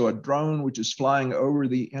targeting. So a drone which is flying over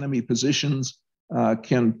the enemy positions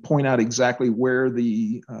can point out exactly where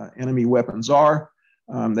the enemy weapons are.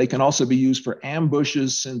 They can also be used for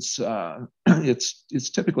ambushes, since it's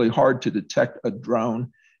typically hard to detect a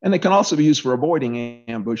drone. And they can also be used for avoiding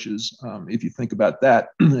ambushes. If you think about that,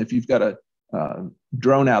 if you've got a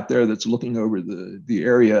drone out there that's looking over the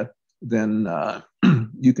area, then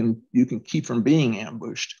you can keep from being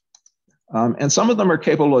ambushed. And some of them are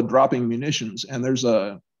capable of dropping munitions. And there's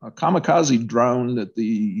a kamikaze drone that the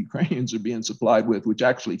Ukrainians are being supplied with, which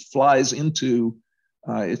actually flies into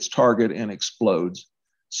its target and explodes.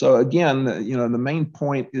 So again, the main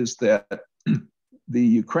point is that the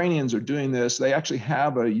Ukrainians are doing this. They actually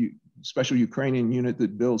have a special Ukrainian unit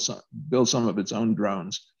that builds some of its own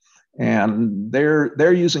drones, and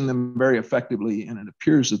they're using them very effectively. And it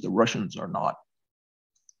appears that the Russians are not.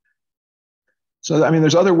 So I mean,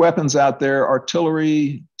 there's other weapons out there.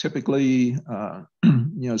 Artillery typically,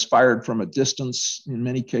 is fired from a distance. In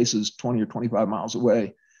many cases, 20 or 25 miles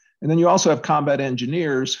away. And then you also have combat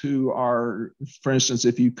engineers who are, for instance,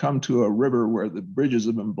 if you come to a river where the bridges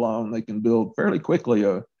have been blown, they can build fairly quickly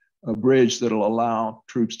a bridge that'll allow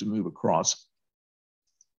troops to move across.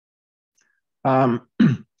 The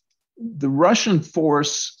Russian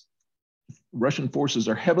forces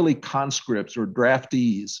are heavily conscripts or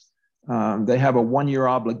draftees. They have a one-year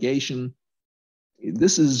obligation.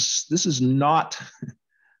 This is not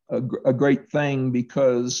a great thing,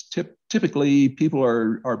 because typically people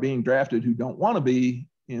are being drafted who don't want to be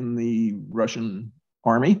in the Russian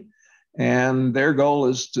army, and their goal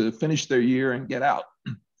is to finish their year and get out.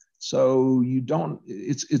 So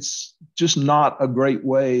it's just not a great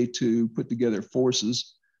way to put together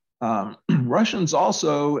forces. Russians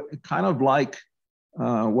also, kind of like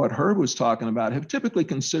what Herb was talking about, have typically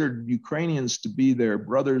considered Ukrainians to be their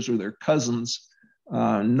brothers or their cousins,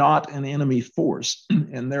 not an enemy force.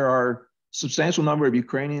 And there are substantial number of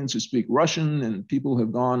Ukrainians who speak Russian, and people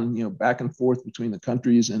have gone, back and forth between the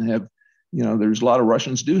countries and have, there's a lot of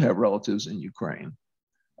Russians do have relatives in Ukraine.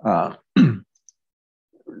 The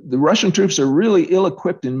Russian troops are really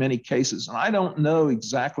ill-equipped in many cases, and I don't know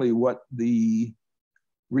exactly what the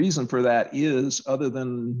reason for that is, other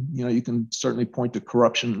than, you can certainly point to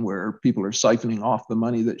corruption, where people are siphoning off the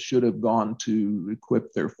money that should have gone to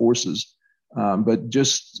equip their forces. But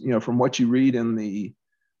just, from what you read in the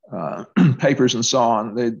papers and so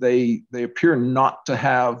on, they appear not to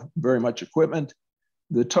have very much equipment.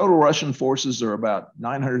 The total Russian forces are about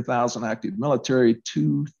 900,000 active military,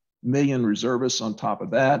 2 million reservists on top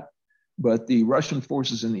of that. But the Russian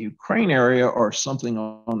forces in the Ukraine area are something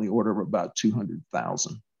on the order of about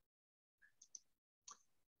 200,000.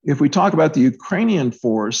 If we talk about the Ukrainian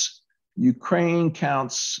force, Ukraine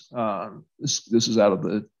counts, this is out of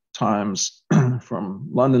the Times from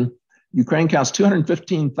London, Ukraine counts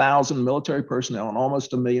 215,000 military personnel and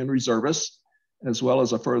almost 1 million reservists, as well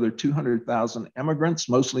as a further 200,000 immigrants,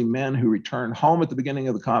 mostly men who returned home at the beginning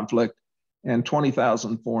of the conflict, and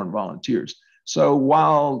 20,000 foreign volunteers. So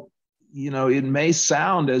while it may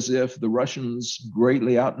sound as if the Russians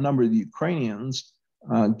greatly outnumber the Ukrainians,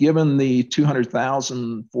 given the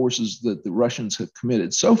 200,000 forces that the Russians have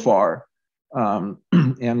committed so far,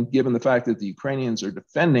 and given the fact that the Ukrainians are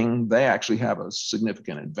defending, they actually have a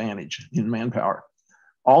significant advantage in manpower.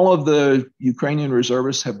 All of the Ukrainian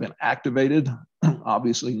reservists have been activated.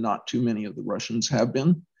 Obviously, not too many of the Russians have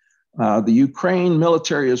been. The Ukraine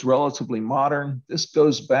military is relatively modern. This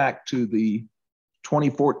goes back to the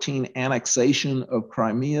 2014 annexation of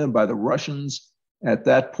Crimea by the Russians. At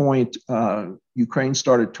that point, Ukraine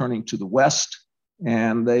started turning to the West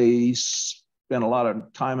and they spent a lot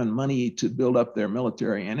of time and money to build up their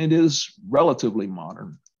military, and it is relatively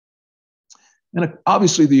modern. And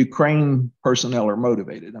obviously, the Ukraine personnel are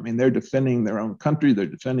motivated. I mean, they're defending their own country, they're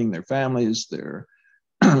defending their families, they're,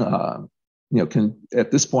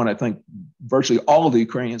 at this point, I think virtually all of the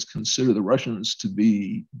Ukrainians consider the Russians to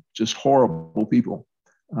be just horrible people.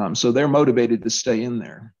 So they're motivated to stay in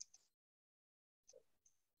there.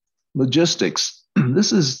 Logistics.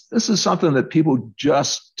 This is something that people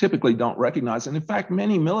just typically don't recognize. And in fact,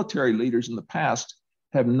 many military leaders in the past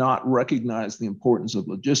have not recognized the importance of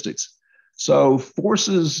logistics. So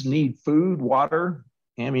forces need food, water,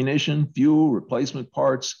 ammunition, fuel, replacement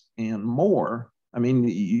parts, and more. I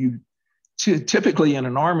mean, typically in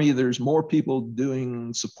an army, there's more people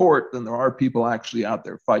doing support than there are people actually out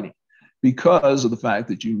there fighting because of the fact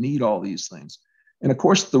that you need all these things. And of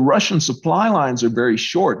course, the Russian supply lines are very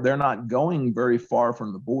short. They're not going very far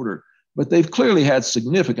from the border, but they've clearly had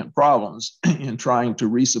significant problems in trying to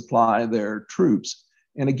resupply their troops.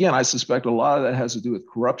 And again, I suspect a lot of that has to do with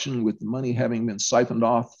corruption, with the money having been siphoned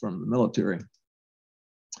off from the military.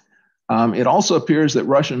 It also appears that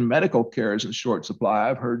Russian medical care is in short supply.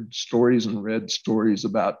 I've heard stories and read stories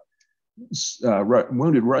about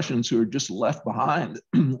wounded Russians who are just left behind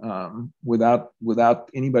without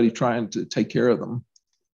anybody trying to take care of them.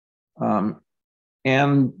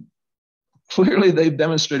 And clearly, they've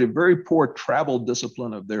demonstrated very poor travel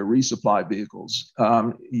discipline of their resupply vehicles.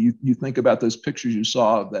 You think about those pictures you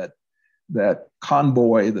saw of that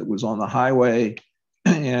convoy that was on the highway,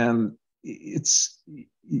 and it's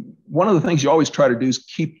one of the things you always try to do is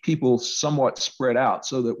keep people somewhat spread out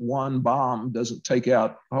so that one bomb doesn't take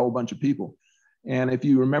out a whole bunch of people. And if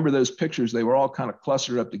you remember those pictures, they were all kind of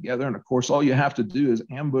clustered up together. And of course, all you have to do is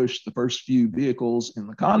ambush the first few vehicles in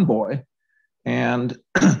the convoy, and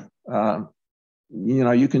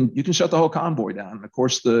you can shut the whole convoy down. And of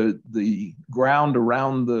course, the ground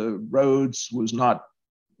around the roads was not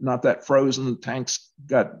that frozen. The tanks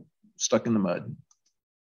got stuck in the mud.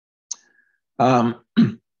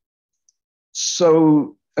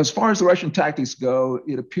 So as far as the Russian tactics go,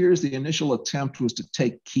 it appears the initial attempt was to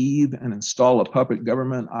take Kyiv and install a puppet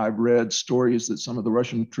government. I've read stories that some of the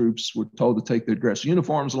Russian troops were told to take their dress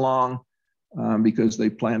uniforms along because they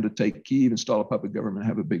planned to take Kyiv, install a puppet government,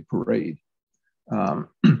 have a big parade.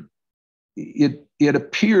 It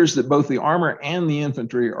appears that both the armor and the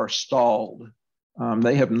infantry are stalled.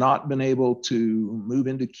 They have not been able to move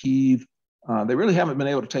into Kyiv. They really haven't been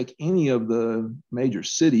able to take any of the major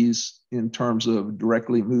cities in terms of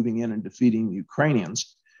directly moving in and defeating the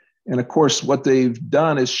Ukrainians. And of course, what they've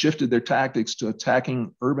done is shifted their tactics to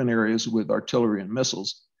attacking urban areas with artillery and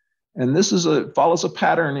missiles. And this follows a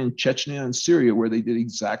pattern in Chechnya and Syria where they did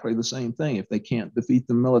exactly the same thing. If they can't defeat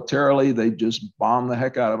them militarily, they just bomb the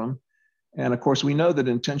heck out of them. And of course, we know that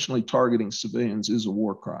intentionally targeting civilians is a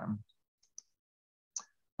war crime.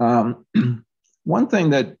 One thing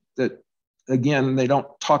that again, they don't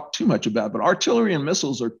talk too much about, but artillery and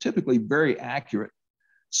missiles are typically very accurate.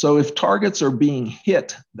 So if targets are being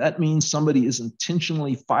hit, that means somebody is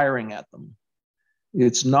intentionally firing at them.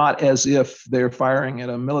 It's not as if they're firing at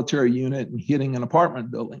a military unit and hitting an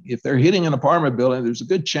apartment building. If they're hitting an apartment building, there's a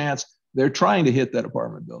good chance they're trying to hit that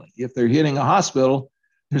apartment building. If they're hitting a hospital,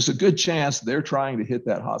 there's a good chance they're trying to hit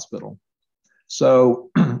that hospital. So,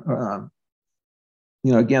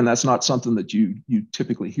 again, that's not something that you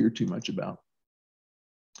typically hear too much about.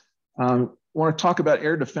 I want to talk about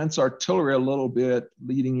air defense artillery a little bit,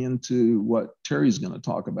 leading into what Terry's going to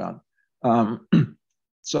talk about.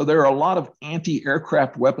 So there are a lot of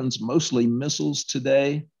anti-aircraft weapons, mostly missiles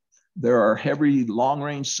today. There are heavy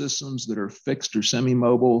long-range systems that are fixed or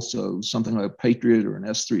semi-mobile, so something like a Patriot or an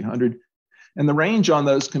S-300. And the range on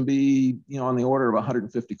those can be, on the order of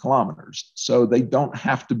 150 kilometers. So they don't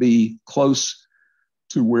have to be close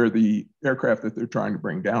to where the aircraft that they're trying to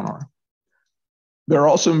bring down are. There are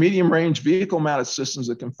also medium-range vehicle-mounted systems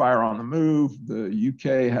that can fire on the move. The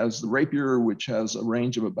UK has the Rapier, which has a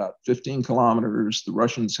range of about 15 kilometers. The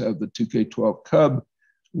Russians have the 2K-12 Cub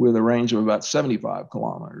with a range of about 75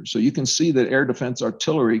 kilometers. So you can see that air defense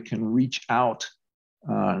artillery can reach out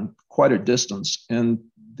quite a distance. And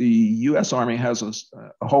the US Army has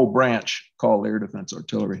a whole branch called air defense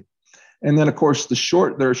artillery. And then, of course,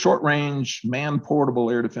 there are short-range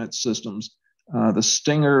man-portable air defense systems. The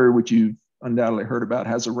Stinger, which you've undoubtedly heard about,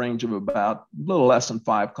 has a range of about a little less than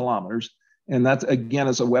 5 kilometers. And that, again,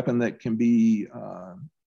 is a weapon that can be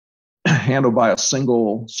handled by a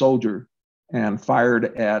single soldier and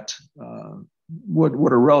fired at what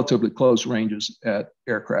are relatively close ranges at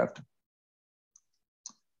aircraft.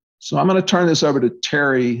 So I'm going to turn this over to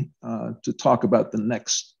Terry to talk about the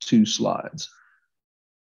next 2 slides.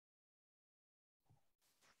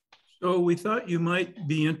 So we thought you might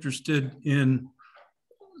be interested in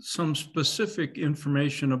some specific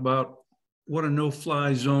information about what a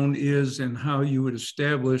no-fly zone is and how you would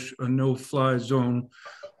establish a no-fly zone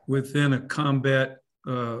within a combat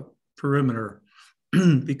perimeter.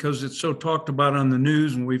 Because it's so talked about on the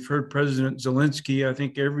news, and we've heard President Zelensky, I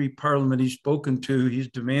think every parliament he's spoken to, he's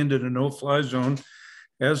demanded a no-fly zone,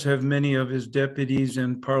 as have many of his deputies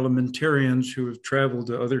and parliamentarians who have traveled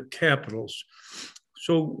to other capitals.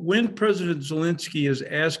 So when President Zelensky is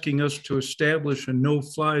asking us to establish a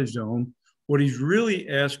no-fly zone, what he's really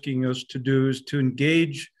asking us to do is to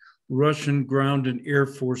engage Russian ground and air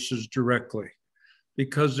forces directly,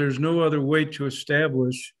 because there's no other way to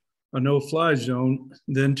establish a no-fly zone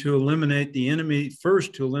than to eliminate the enemy,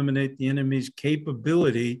 first to eliminate the enemy's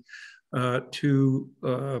capability to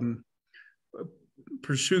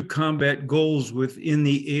pursue combat goals within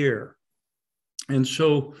the air. And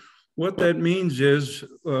so what that means is,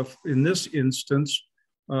 in this instance,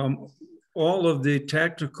 all of the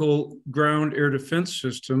tactical ground air defense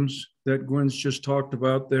systems that Guinn's just talked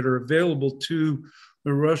about that are available to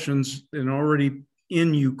the Russians and already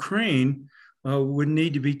in Ukraine would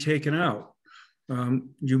need to be taken out.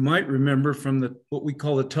 You might remember from what we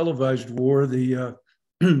call the televised war, the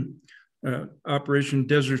Operation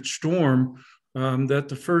Desert Storm, that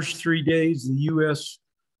the first 3 days the U.S.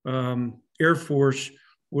 Air Force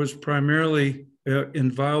was primarily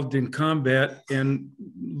involved in combat and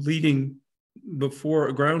leading before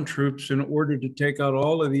ground troops in order to take out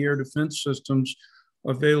all of the air defense systems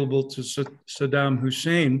available to Saddam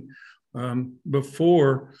Hussein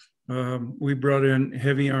before we brought in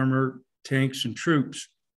heavy armor tanks and troops.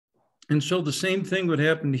 And so the same thing would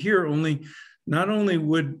happen here, only not only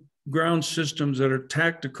would ground systems that are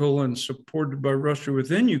tactical and supported by Russia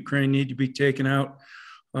within Ukraine need to be taken out,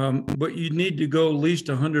 but you need to go at least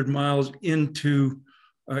 100 miles into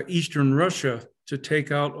eastern Russia to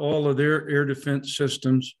take out all of their air defense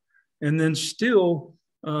systems. And then still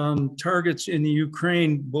targets in the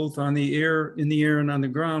Ukraine, both in the air and on the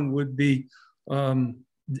ground, would be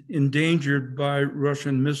endangered by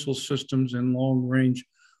Russian missile systems and long-range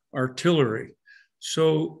artillery.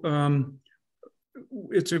 So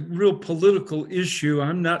it's a real political issue.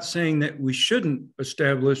 I'm not saying that we shouldn't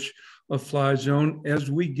establish a fly zone as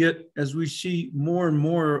we see more and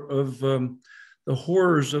more of the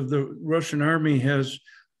horrors of the Russian army has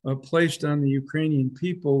placed on the Ukrainian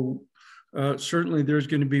people. Certainly there's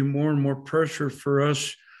going to be more and more pressure for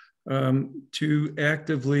us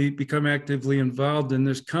to become actively involved in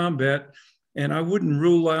this combat. And I wouldn't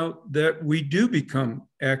rule out that we do become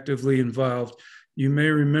actively involved. You may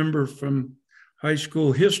remember from high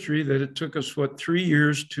school history that it took us, 3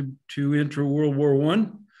 years to enter World War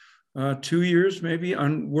I, 2 years maybe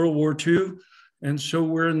on World War II. And so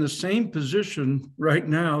we're in the same position right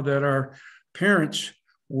now that our parents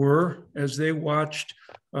were as they watched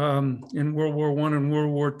in World War I and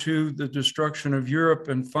World War II, the destruction of Europe.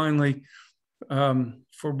 And finally,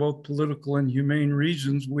 for both political and humane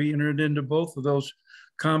reasons, we entered into both of those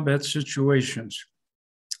combat situations.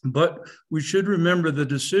 But we should remember the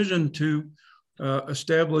decision to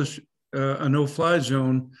establish a no-fly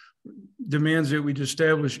zone demands that we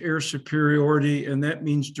establish air superiority, and that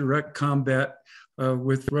means direct combat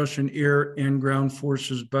with Russian air and ground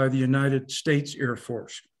forces by the United States Air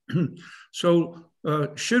Force. So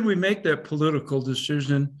should we make that political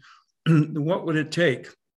decision, what would it take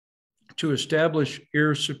to establish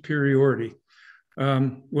air superiority?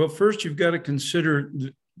 Well, first you've got to consider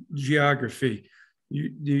the geography.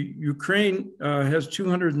 The Ukraine has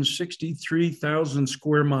 263,000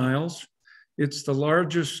 square miles. It's the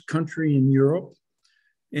largest country in Europe.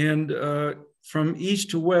 And from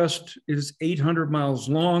east to west, it is 800 miles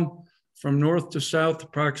long. From north to south,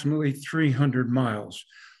 approximately 300 miles.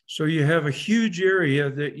 So you have a huge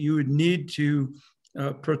area that you would need to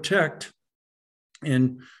protect,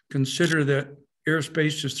 and consider that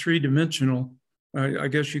airspace is three-dimensional. I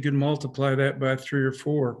guess you could multiply that by 3 or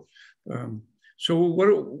 4. So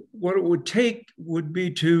what it would take would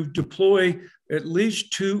be to deploy at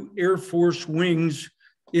least 2 Air Force wings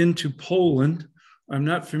into Poland. I'm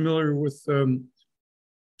not familiar with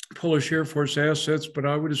Polish Air Force assets, but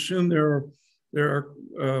I would assume there are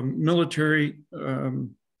military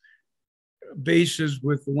bases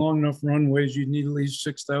with long enough runways. You need at least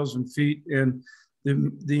 6,000 feet, and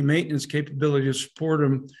the maintenance capability to support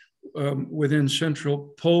them within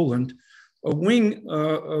central Poland. A wing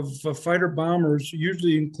of fighter bombers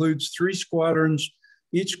usually includes 3 squadrons.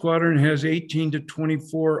 Each squadron has 18 to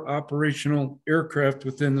 24 operational aircraft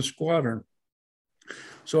within the squadron.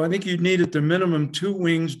 So I think you'd need at the minimum 2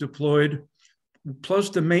 wings deployed, plus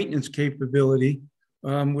the maintenance capability.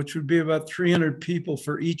 which would be about 300 people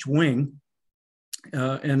for each wing.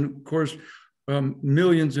 And of course,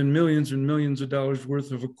 millions and millions and millions of dollars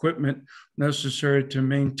worth of equipment necessary to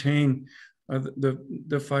maintain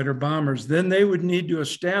the fighter bombers. Then they would need to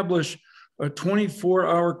establish a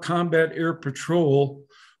 24-hour combat air patrol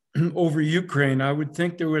over Ukraine. I would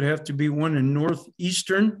think there would have to be one in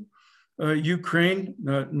northeastern Ukraine,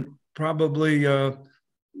 probably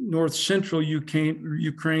north central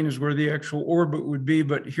Ukraine is where the actual orbit would be.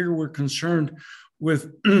 But here we're concerned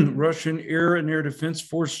with Russian air and air defense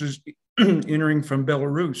forces entering from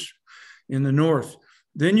Belarus in the north.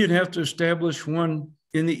 Then you'd have to establish one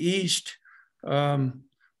in the east,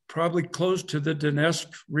 probably close to the Donetsk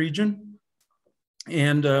region,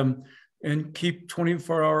 and keep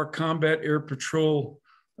 24-hour combat air patrol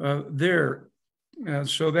there.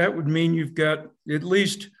 So that would mean you've got at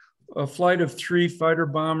least a flight of 3 fighter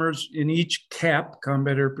bombers in each CAP,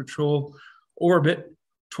 combat air patrol, orbit,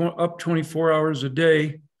 up 24 hours a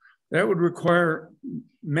day. That would require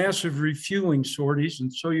massive refueling sorties.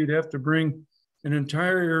 And so you'd have to bring an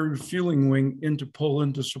entire air refueling wing into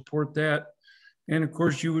Poland to support that. And of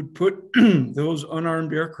course, you would put those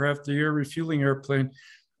unarmed aircraft, the air refueling airplane,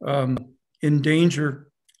 in danger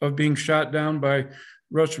of being shot down by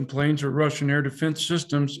Russian planes or Russian air defense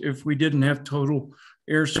systems if we didn't have total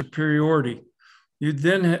air superiority. You'd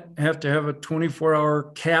then have to have a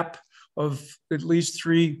 24-hour cap of at least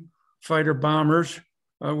 3 fighter bombers,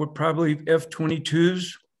 with probably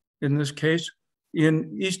F-22s in this case,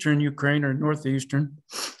 in eastern Ukraine or northeastern.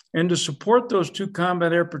 And to support those 2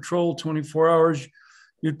 combat air patrol 24 hours,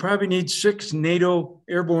 you'd probably need 6 NATO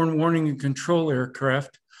airborne warning and control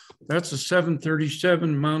aircraft. That's a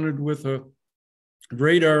 737 mounted with a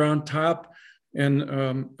radar on top and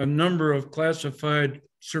a number of classified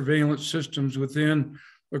surveillance systems within,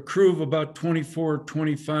 a crew of about 24 or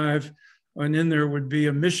 25. And then there would be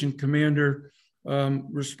a mission commander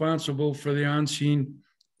responsible for the on-scene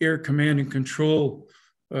air command and control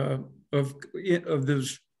of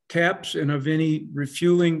those caps and of any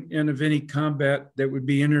refueling and of any combat that would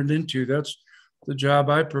be entered into. That's the job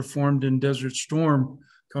I performed in Desert Storm,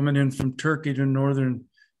 coming in from Turkey to northern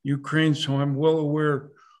Ukraine. So I'm well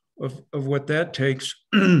aware of what that takes.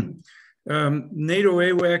 NATO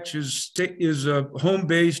AWACS is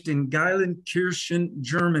home-based in Guinn,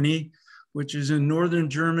 Germany, which is in northern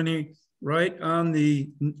Germany, right on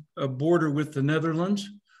the border with the Netherlands.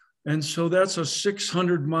 And so that's a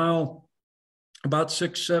 600-mile, about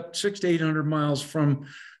 600 to 800 miles from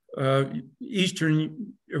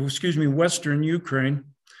western Ukraine.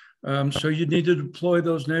 So you'd need to deploy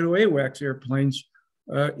those NATO AWACS airplanes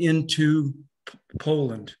into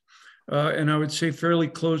Poland. And I would say fairly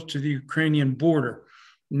close to the Ukrainian border.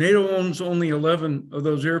 NATO owns only 11 of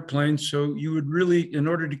those airplanes, so you would really, in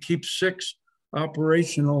order to keep 6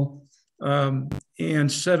 operational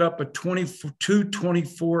and set up a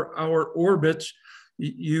 24-hour orbits,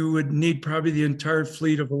 you would need probably the entire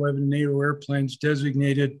fleet of 11 NATO airplanes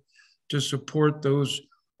designated to support those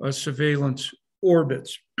surveillance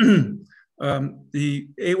orbits. The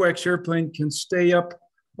AWACS airplane can stay up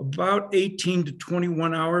about 18 to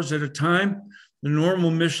 21 hours at a time. The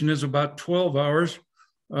normal mission is about 12 hours,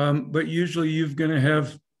 but usually you're going to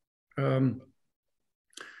have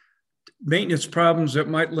maintenance problems that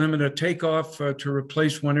might limit a takeoff to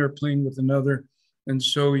replace one airplane with another. And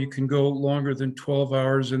so you can go longer than 12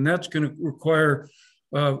 hours, and that's going to require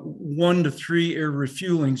 1 to 3 air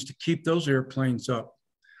refuelings to keep those airplanes up.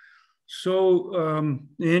 So, and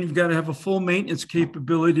you've got to have a full maintenance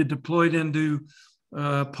capability deployed into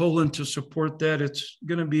Poland to support that. It's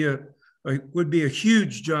going to be would be a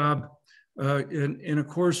huge job, and of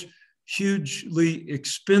course, hugely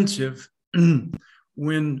expensive.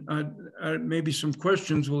 When maybe some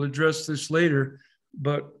questions will address this later,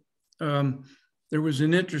 but there was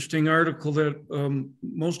an interesting article that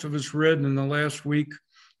most of us read in the last week,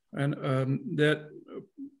 and that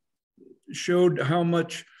showed how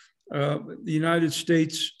much the United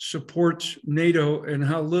States supports NATO and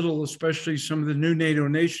how little, especially some of the new NATO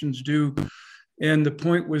nations, do. And the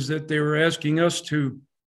point was that they were asking us to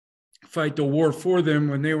fight the war for them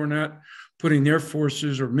when they were not putting their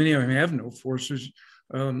forces, or many of them have no forces,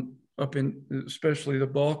 up in especially the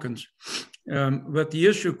Balkans. But the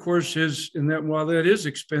issue, of course, is in that while that is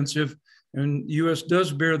expensive, and the U.S.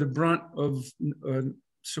 does bear the brunt of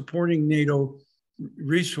supporting NATO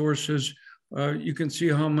resources, you can see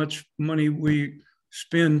how much money we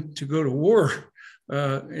spend to go to war.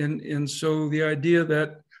 And so the idea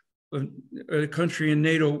that a country in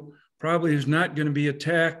NATO probably is not going to be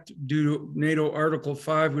attacked due to NATO Article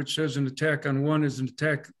 5, which says an attack on one is an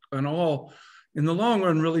attack on all, in the long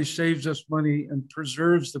run really saves us money and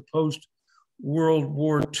preserves the post-World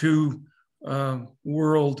War II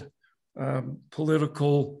world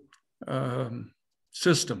political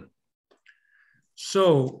system.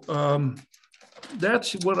 So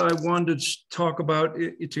that's what I wanted to talk about,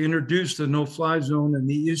 to introduce the no-fly zone and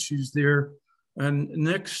the issues there. And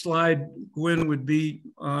next slide, Guinn, would be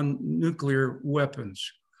on nuclear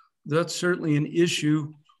weapons. That's certainly an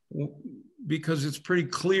issue because it's pretty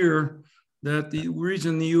clear that the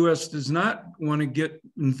reason the US does not want to get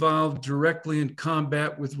involved directly in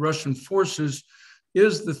combat with Russian forces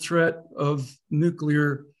is the threat of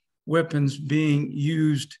nuclear weapons being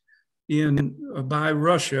used by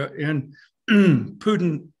Russia. And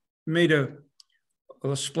Putin made a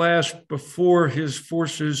splash before his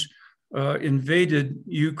forces invaded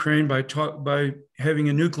Ukraine by having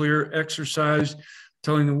a nuclear exercise,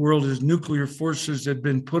 telling the world his nuclear forces had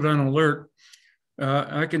been put on alert.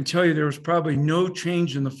 I can tell you there was probably no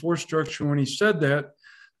change in the force structure when he said that,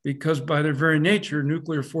 because by their very nature,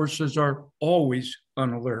 nuclear forces are always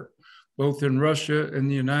on alert, both in Russia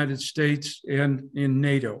and the United States and in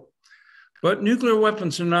NATO. But nuclear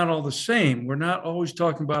weapons are not all the same. We're not always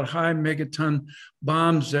talking about high megaton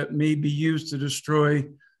bombs that may be used to destroy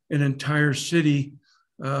an entire city,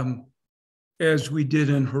 as we did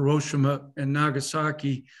in Hiroshima and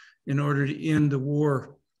Nagasaki in order to end the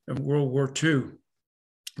war of World War II.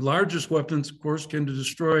 The largest weapons, of course, can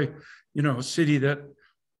destroy, a city or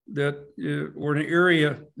an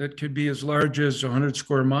area that could be as large as 100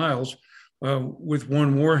 square miles with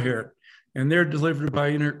one warhead. And they're delivered by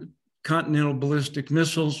intercontinental ballistic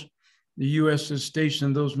missiles. The US has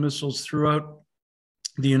stationed those missiles throughout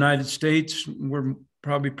the United States. We're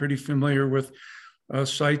probably pretty familiar with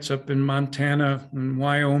sites up in Montana and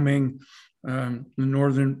Wyoming, the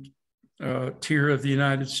northern tier of the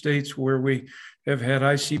United States, where we have had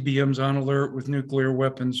ICBMs on alert with nuclear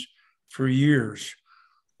weapons for years.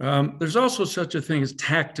 There's also such a thing as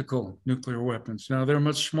tactical nuclear weapons. Now, they're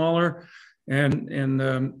much smaller, and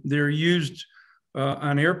they're used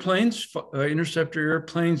on airplanes, interceptor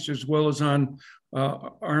airplanes, as well as on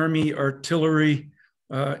Army artillery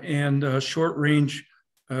and short-range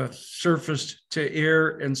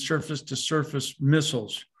surface-to-air and surface-to-surface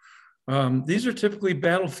missiles. These are typically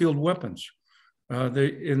battlefield weapons.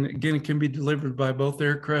 And again, it can be delivered by both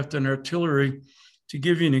aircraft and artillery. To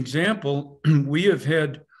give you an example, we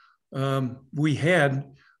had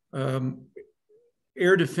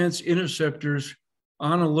air defense interceptors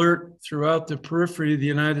on alert throughout the periphery of the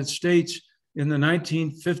United States in the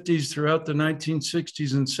 1950s, throughout the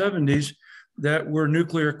 1960s and 70s, that were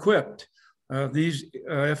nuclear equipped. These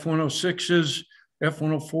F-106s,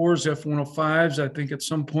 F-104s, F-105s, I think at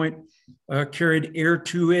some point carried Air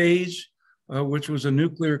 2As, which was a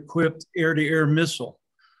nuclear equipped air-to-air missile.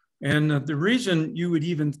 And the reason you would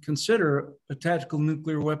even consider a tactical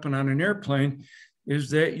nuclear weapon on an airplane is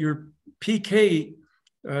that your PK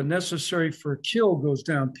necessary for a kill goes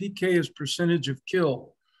down. PK is percentage of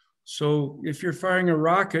kill. So if you're firing a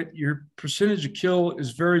rocket, your percentage of kill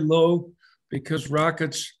is very low because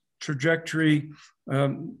rockets' trajectory,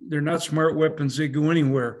 they're not smart weapons, they go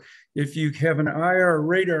anywhere. If you have an IR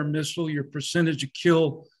radar missile, your percentage of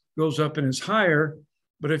kill goes up and is higher.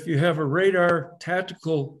 But if you have a radar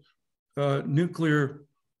tactical nuclear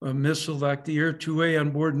missile like the Air 2A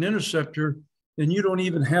on board an interceptor, then you don't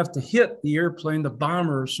even have to hit the airplane, the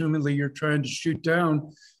bomber, assumingly you're trying to shoot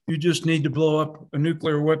down. You just need to blow up a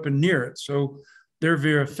nuclear weapon near it. So they're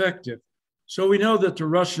very effective. So we know that the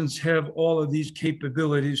Russians have all of these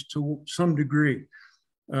capabilities to some degree.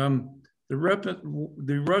 The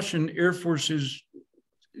Russian Air Force is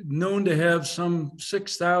known to have some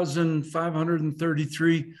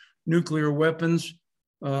 6,533 nuclear weapons.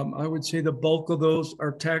 I would say the bulk of those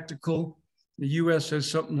are tactical. The US has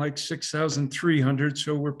something like 6,300,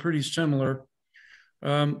 so we're pretty similar.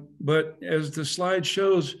 But as the slide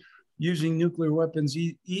shows, using nuclear weapons,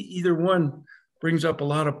 either one brings up a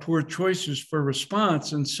lot of poor choices for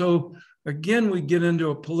response. And so again, we get into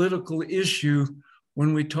a political issue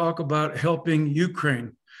when we talk about helping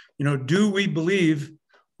Ukraine. Do we believe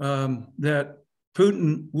that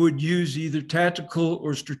Putin would use either tactical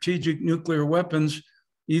or strategic nuclear weapons,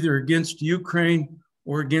 either against Ukraine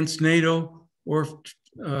or against NATO, or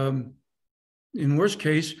in worst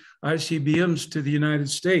case, ICBMs to the United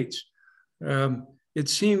States? It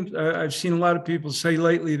seems, I've seen a lot of people say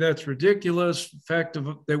lately that's ridiculous. The fact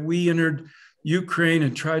that we entered Ukraine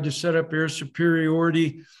and tried to set up air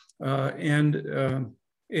superiority and a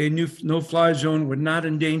no-fly zone would not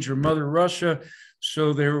endanger Mother Russia.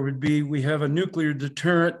 So we have a nuclear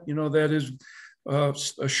deterrent, that is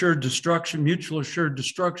assured destruction, mutual assured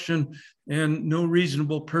destruction, and no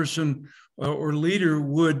reasonable person or leader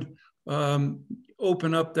would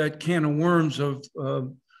open up that can of worms of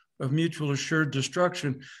mutual assured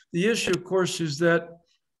destruction. The issue, of course, is that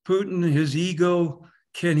Putin, his ego,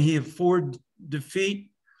 can he afford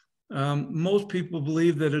defeat? Most people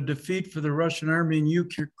believe that a defeat for the Russian army in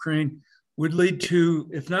Ukraine would lead to,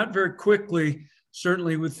 if not very quickly,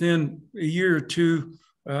 certainly within a year or two,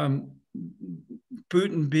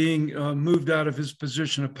 Putin being moved out of his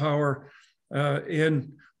position of power.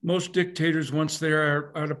 And most dictators, once they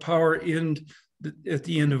are out of power, end at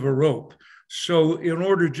the end of a rope. So in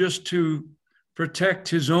order just to protect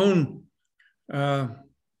his own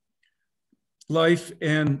life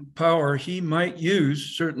and power, he might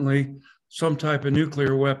use certainly some type of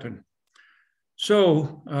nuclear weapon.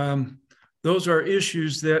 So those are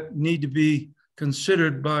issues that need to be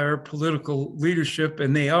considered by our political leadership,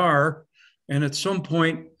 and they are. And at some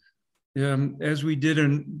point, as we did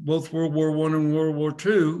in both World War I and World War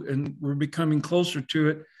II, and we're becoming closer to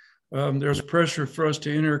it, there's pressure for us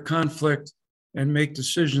to enter a conflict and make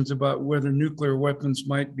decisions about whether nuclear weapons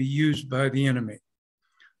might be used by the enemy.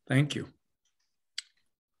 Thank you.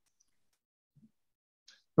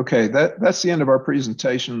 Okay, that's the end of our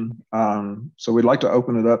presentation. So we'd like to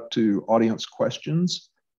open it up to audience questions.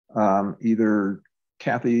 Either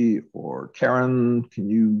Kathy or Karen, can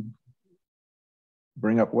you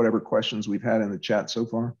bring up whatever questions we've had in the chat so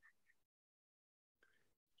far?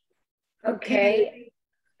 Okay.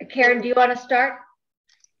 Karen, do you want to start?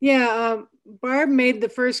 Yeah, Barb made the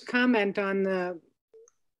first comment on the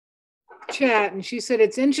chat, and she said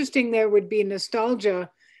it's interesting there would be nostalgia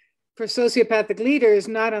for sociopathic leaders,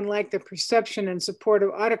 not unlike the perception and support of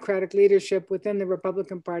autocratic leadership within the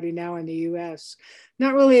Republican Party now in the US.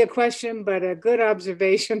 Not really a question, but a good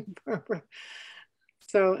observation, Barbara.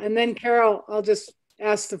 So, and then Carol, I'll just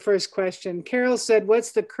ask the first question. Carol said,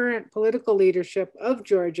 what's the current political leadership of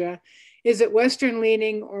Georgia? Is it Western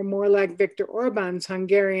leaning or more like Viktor Orban's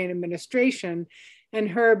Hungarian administration? And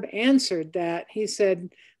Herb answered that. He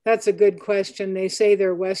said, that's a good question. They say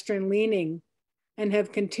they're Western leaning and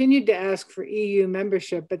have continued to ask for EU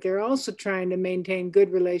membership, but they're also trying to maintain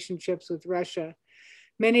good relationships with Russia.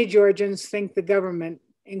 Many Georgians think the government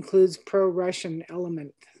includes pro-Russian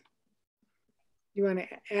element. You want to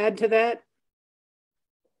add to that?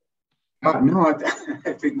 No,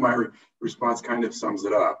 I think my response kind of sums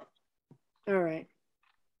it up. All right.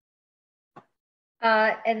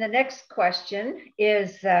 And the next question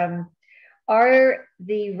is, are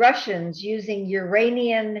the Russians using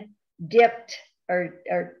uranium dipped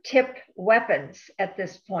or tipped weapons at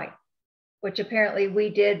this point, which apparently we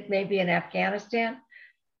did maybe in Afghanistan?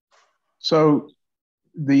 So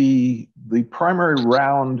the primary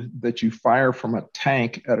round that you fire from a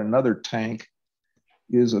tank at another tank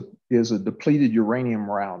is a depleted uranium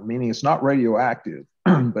round, meaning it's not radioactive,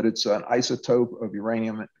 but it's an isotope of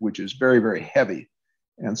uranium, which is very, very heavy.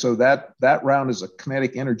 And so that round is a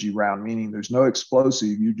kinetic energy round, meaning there's no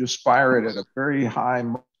explosive. You just fire it at a very high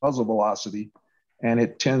muzzle velocity, and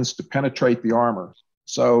it tends to penetrate the armor.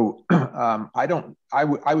 So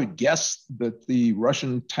I would guess that the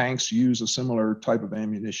Russian tanks use a similar type of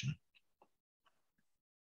ammunition.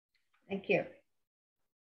 Thank you.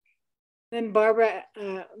 Then Barbara,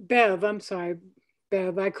 Bev, I'm sorry,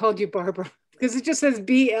 Bev, I called you Barbara because it just says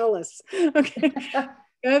B. Ellis. Okay.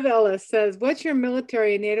 Bev Ellis says, what's your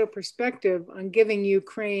military and NATO perspective on giving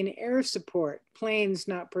Ukraine air support, planes,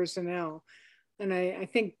 not personnel? And I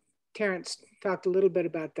think Terrence talked a little bit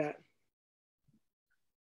about that.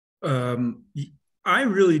 I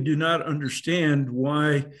really do not understand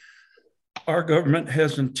why our government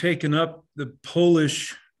hasn't taken up the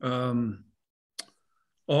Polish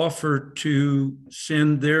offer to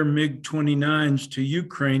send their MiG-29s to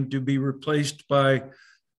Ukraine to be replaced by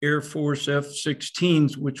Air Force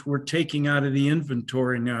F-16s, which we're taking out of the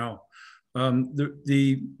inventory now.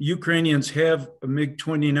 The Ukrainians have a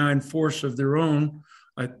MiG-29 force of their own.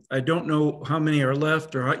 I don't know how many are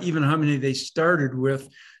left or even how many they started with.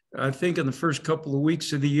 I think in the first couple of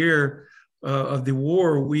weeks of the year of the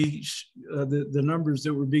war, the numbers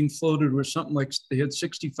that were being floated were something like they had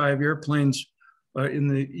 65 airplanes in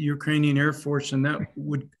the Ukrainian Air Force, and that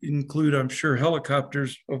would include, I'm sure,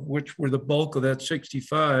 helicopters, of which were the bulk of that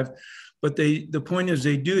 65. But the point is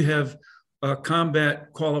they do have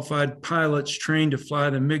combat qualified pilots trained to fly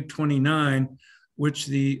the MiG-29, which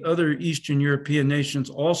the other Eastern European nations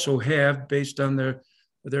also have based on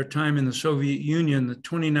their time in the Soviet Union. The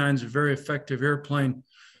 29 is a very effective airplane.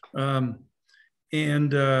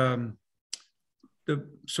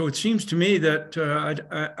 So it seems to me that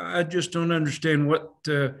I just don't understand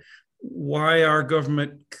why our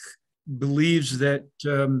government believes that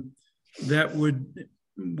that would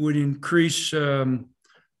increase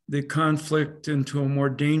the conflict into a more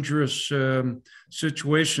dangerous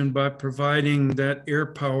situation by providing that air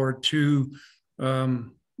power to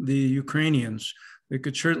the Ukrainians. They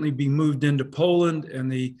could certainly be moved into Poland,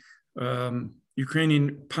 and the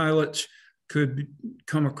Ukrainian pilots could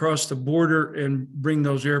come across the border and bring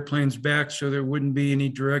those airplanes back, so there wouldn't be any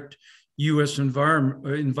direct U.S.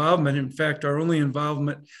 involvement. In fact, our only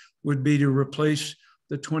involvement would be to replace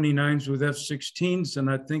the 29s with F-16s, and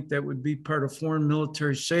I think that would be part of foreign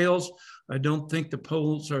military sales. I don't think the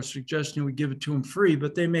Poles are suggesting we give it to them free,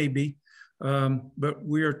 but they may be. But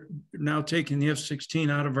we are now taking the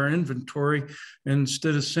F-16 out of our inventory, and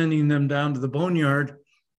instead of sending them down to the boneyard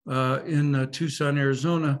in Tucson,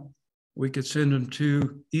 Arizona, we could send them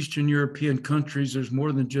to Eastern European countries. There's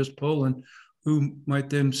more than just Poland, who might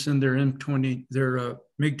then send their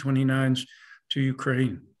MiG-29s to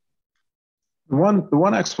Ukraine. The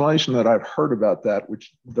one explanation that I've heard about that,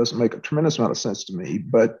 which doesn't make a tremendous amount of sense to me,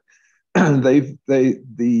 but I've heard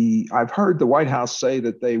the White House say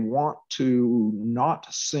that they want to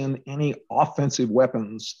not send any offensive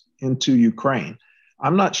weapons into Ukraine.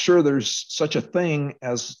 I'm not sure there's such a thing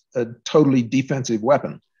as a totally defensive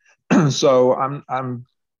weapon. So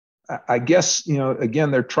I guess, you know,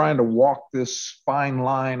 again, they're trying to walk this fine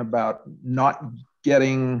line about not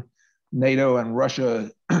getting NATO and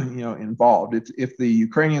Russia, you know, involved. If the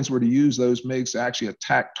Ukrainians were to use those MiGs to actually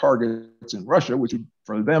attack targets in Russia, which would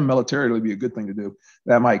for them militarily be a good thing to do,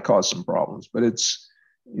 that might cause some problems. But it's,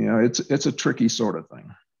 you know, it's a tricky sort of thing.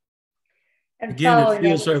 And again, it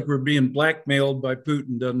feels like we're being blackmailed by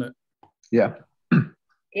Putin, doesn't it? Yeah.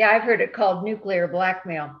 Yeah, I've heard it called nuclear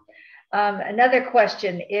blackmail. Another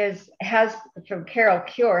question is, from Carol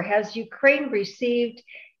Cure, has Ukraine received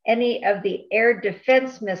any of the air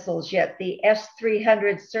defense missiles yet, the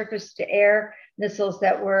S-300 surface-to-air missiles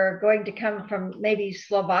that were going to come from maybe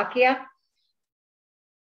Slovakia?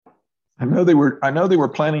 I know they were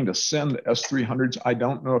planning to send S-300s. I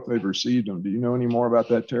don't know if they've received them. Do you know any more about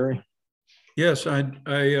that, Terry? Yes,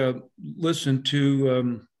 I listened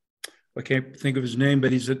to, I can't think of his name,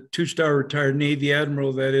 but he's a two-star retired Navy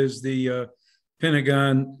admiral that is the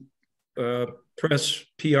Pentagon press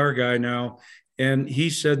PR guy now. And he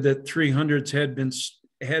said that 300s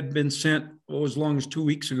had been sent as long as 2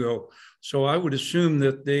 weeks ago. So I would assume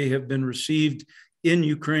that they have been received in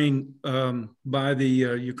Ukraine by the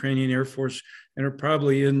Ukrainian Air Force and are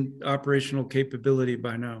probably in operational capability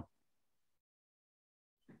by now.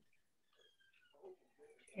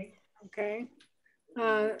 Okay.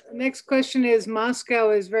 Next question is, Moscow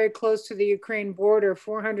is very close to the Ukraine border,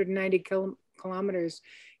 490 kilometers.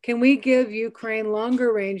 Can we give Ukraine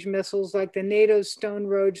longer range missiles like the NATO Stone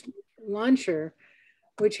Road launcher,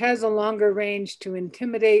 which has a longer range to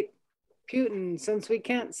intimidate Putin, since we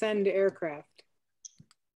can't send aircraft?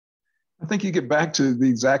 I think you get back to the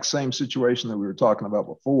exact same situation that we were talking about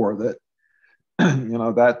before, that, you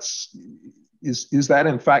know, is that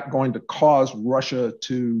in fact going to cause Russia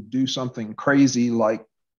to do something crazy like,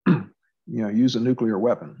 you know, use a nuclear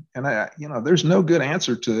weapon? And you know, there's no good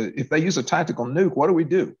answer to, if they use a tactical nuke, what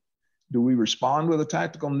do? Do we respond with a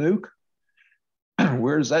tactical nuke?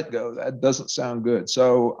 Where does that go? That doesn't sound good.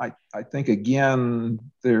 So I think, again,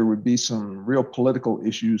 there would be some real political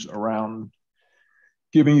issues around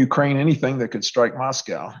giving Ukraine anything that could strike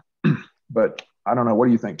Moscow. But I don't know. What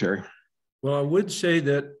do you think, Terry? Well, I would say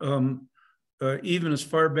that even as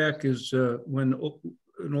far back as when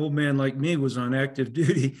an old man like me was on active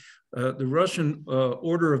duty, the Russian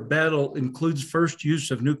order of battle includes first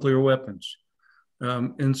use of nuclear weapons.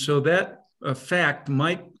 And so that fact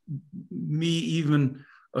might be even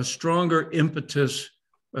a stronger impetus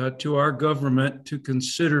to our government to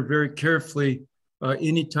consider very carefully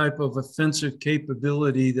any type of offensive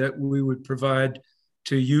capability that we would provide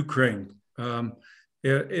to Ukraine. And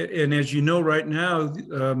as you know, right now,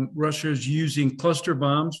 Russia is using cluster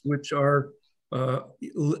bombs, which are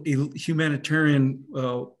humanitarian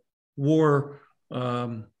war.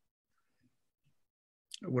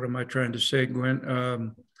 What am I trying to say,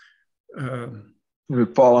 Guinn? It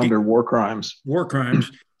would fall under war crimes. War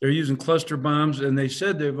crimes. They're using cluster bombs, and they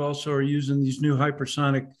said they've also are using these new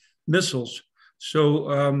hypersonic missiles.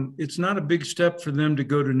 So it's not a big step for them to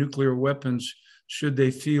go to nuclear weapons should they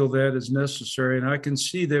feel that is necessary. And I can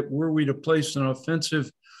see that were we to place an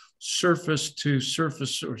offensive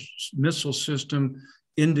surface-to-surface or missile system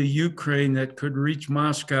into Ukraine that could reach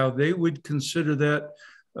Moscow, they would consider that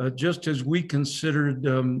just as we considered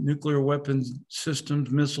nuclear weapons systems,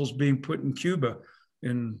 missiles being put in Cuba.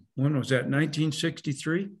 And when was that,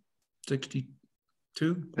 1963,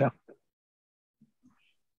 62? Yeah.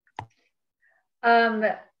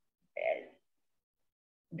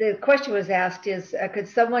 the question was asked is, could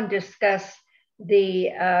someone discuss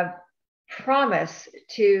the promise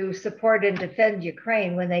to support and defend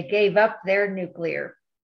Ukraine when they gave up their nuclear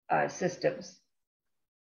systems?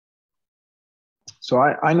 So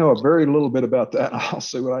I know a very little bit about that. I'll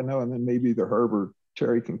say what I know, and then maybe either Herb or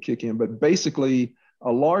Terry can kick in. But basically,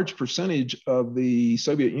 a large percentage of the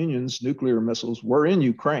Soviet Union's nuclear missiles were in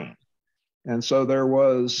Ukraine. And so there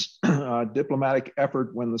was a diplomatic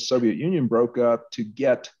effort when the Soviet Union broke up to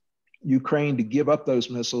get Ukraine to give up those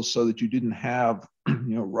missiles so that you didn't have,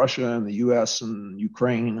 Russia and the US and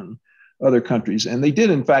Ukraine and other countries. And they did,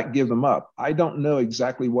 in fact, give them up. I don't know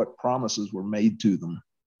exactly what promises were made to them.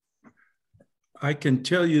 I can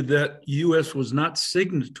tell you that US was not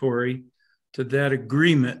signatory to that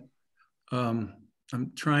agreement. I'm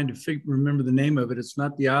trying to remember the name of it. It's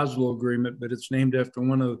not the Oslo Agreement, but it's named after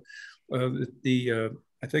one of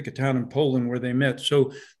I think a town in Poland where they met.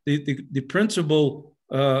 So the principal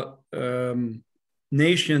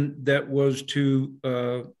nation that was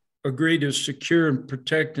to agree to secure and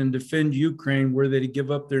protect and defend Ukraine, were they to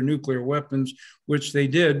give up their nuclear weapons, which they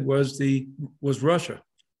did, was Russia.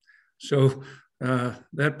 So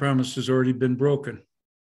that promise has already been broken.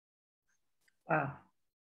 Wow.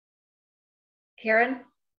 Karen?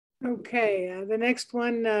 Okay, the next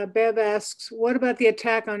one, Bev asks, what about the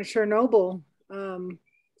attack on Chernobyl,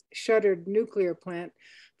 shuttered nuclear plant?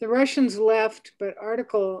 The Russians left, but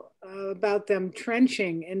article about them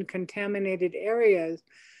trenching in contaminated areas.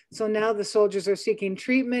 So now the soldiers are seeking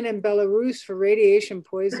treatment in Belarus for radiation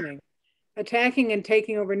poisoning. Attacking and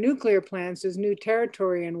taking over nuclear plants is new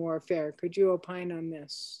territory in warfare. Could you opine on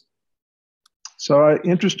this? So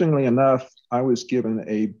interestingly enough, I was given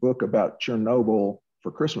a book about Chernobyl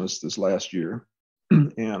for Christmas this last year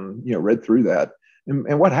and read through that.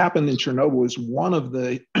 And what happened in Chernobyl was one of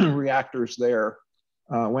the reactors there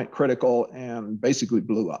went critical and basically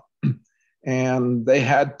blew up. And they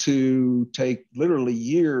had to take literally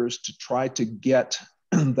years to try to get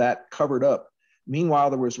that covered up. Meanwhile,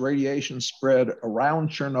 there was radiation spread around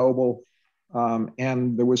Chernobyl,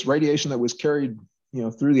 and there was radiation that was carried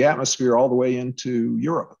through the atmosphere all the way into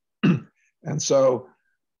Europe. And so,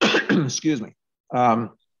 excuse me,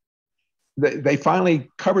 they finally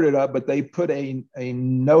covered it up, but they put a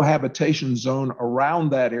no habitation zone around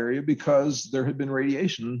that area because there had been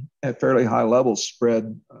radiation at fairly high levels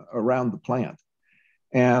spread around the plant.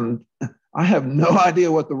 And I have no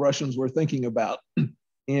idea what the Russians were thinking about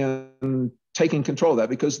in taking control of that,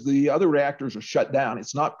 because the other reactors are shut down.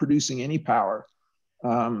 It's not producing any power.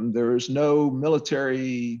 There is no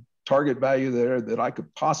military target value there that I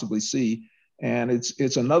could possibly see. And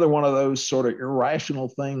it's another one of those sort of irrational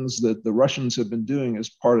things that the Russians have been doing as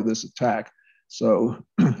part of this attack. So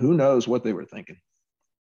who knows what they were thinking.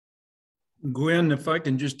 Guinn, if I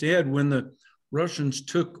can just add, when the Russians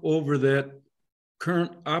took over that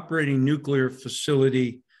current operating nuclear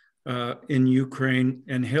facility in Ukraine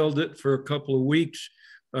and held it for a couple of weeks,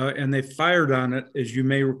 and they fired on it, as you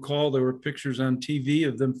may recall, there were pictures on TV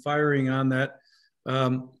of them firing on that.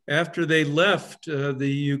 After they left, the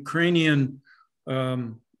Ukrainian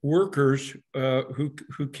workers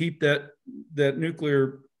who keep that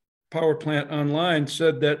nuclear power plant online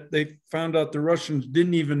said that they found out the Russians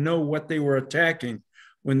didn't even know what they were attacking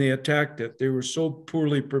when they attacked it. They were so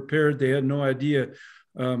poorly prepared, they had no idea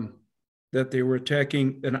that they were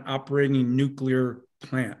attacking an operating nuclear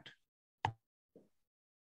plant.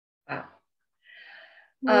 Wow.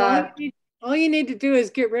 Well, all you need to do is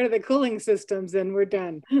get rid of the cooling systems and we're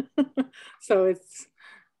done. So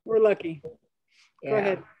we're lucky. Yeah. Go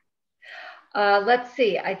ahead. Let's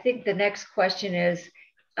see. I think the next question is,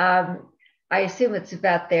 I assume it's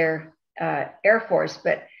about their Air Force,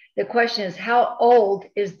 but the question is, how old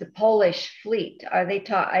is the Polish fleet? Are they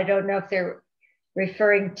I don't know if they're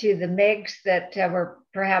referring to the MiGs that were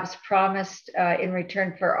perhaps promised in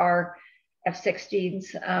return for our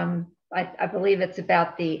F-16s. I believe it's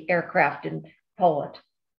about the aircraft in Poland.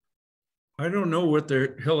 I don't know what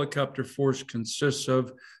their helicopter force consists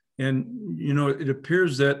of. And, it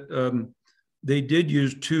appears that they did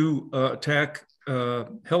use 2 attack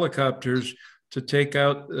helicopters to take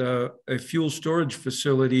out a fuel storage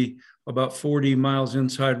facility about 40 miles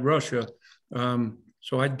inside Russia.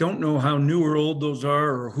 So I don't know how new or old those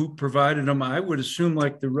are or who provided them. I would assume,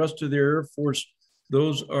 like the rest of their Air Force,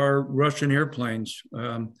 those are Russian airplanes.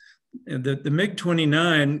 And the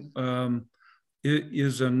MiG-29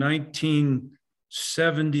 is a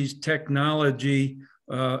 1970s technology.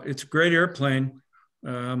 It's a great airplane.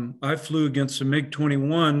 I flew against the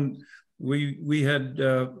MiG-21. We had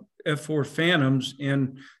F-4 Phantoms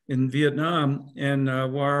in Vietnam, and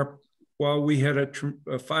while we had a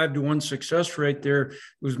 5-to-1 success rate there, it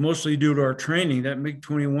was mostly due to our training. That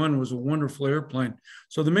MiG-21 was a wonderful airplane.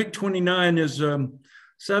 So the MiG-29 is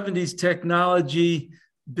 70s technology,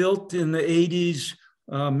 built in the 80s,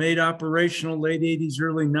 made operational late 80s,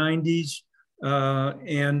 early 90s,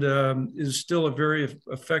 and is still a very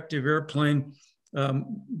effective airplane.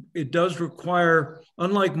 It does require,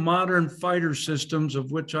 unlike modern fighter systems,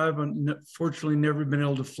 of which I've unfortunately never been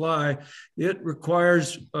able to fly, it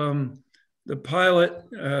requires the pilot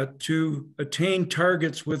to attain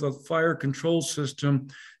targets with a fire control system,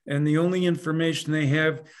 and the only information they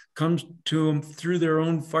have comes to them through their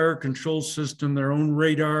own fire control system, their own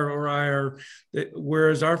radar or IR,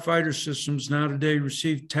 whereas our fighter systems now today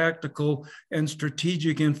receive tactical and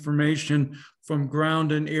strategic information from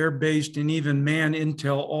ground and air-based and even man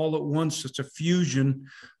intel all at once. It's a fusion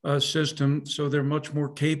system, so they're much more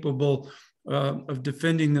capable of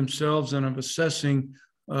defending themselves and of assessing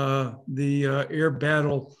the air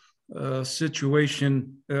battle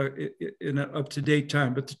situation in an up-to-date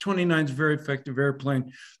time. But the 29 is a very effective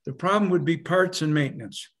airplane. The problem would be parts and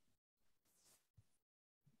maintenance.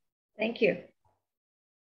 Thank you.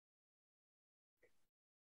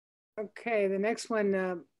 Okay, the next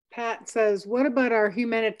one, Pat says, what about our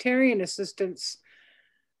humanitarian assistance?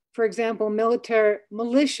 For example,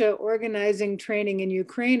 militia organizing training in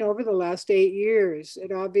Ukraine over the last 8 years.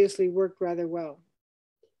 It obviously worked rather well.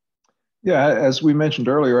 Yeah, as we mentioned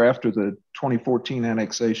earlier, after the 2014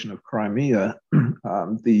 annexation of Crimea,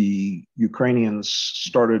 the Ukrainians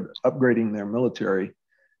started upgrading their military.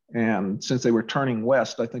 And since they were turning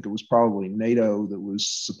west, I think it was probably NATO that was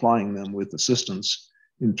supplying them with assistance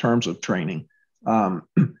in terms of training.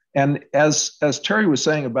 And as Terry was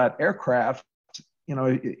saying about aircraft, you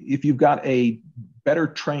know, if you've got a better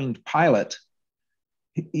trained pilot,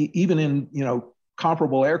 even in, you know,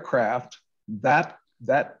 comparable aircraft, that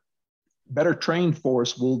better trained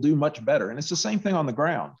force will do much better. And it's the same thing on the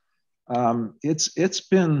ground. It's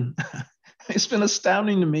been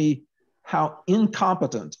astounding to me how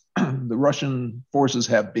incompetent the Russian forces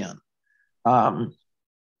have been.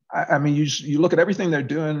 I mean, you look at everything they're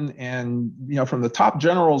doing, and you know, from the top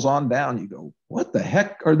generals on down, you go, what the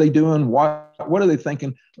heck are they doing? What are they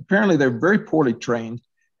thinking? Apparently, they're very poorly trained,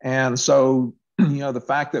 and so you know, the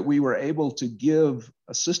fact that we were able to give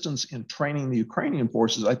assistance in training the Ukrainian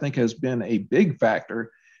forces, I think, has been a big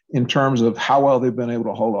factor in terms of how well they've been able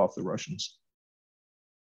to hold off the Russians.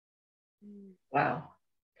 Wow.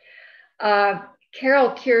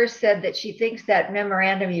 Carol Cure said that she thinks that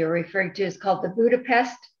memorandum you're referring to is called the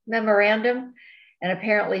Budapest Memorandum, and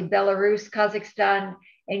apparently Belarus, Kazakhstan,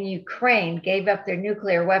 and Ukraine gave up their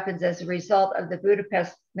nuclear weapons as a result of the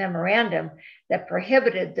Budapest Memorandum that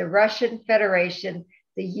prohibited the Russian Federation,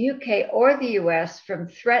 the UK, or the US from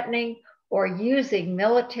threatening or using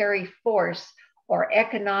military force or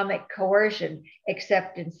economic coercion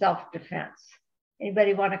except in self-defense.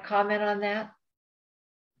 Anybody want to comment on that?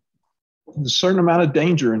 There's a certain amount of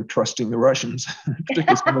danger in trusting the Russians,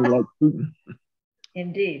 particularly somebody like Putin.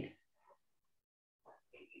 Indeed.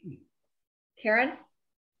 Karen?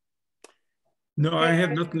 No, I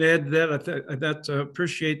have nothing to add to that. I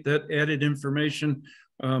appreciate that added information.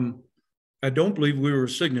 I don't believe we were a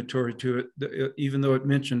signatory to it, even though it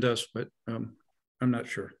mentioned us, but I'm not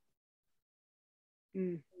sure.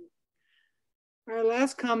 Our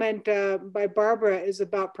last comment by Barbara is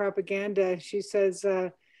about propaganda. She says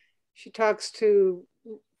she talks to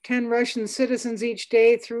 10 Russian citizens each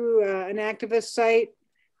day through an activist site,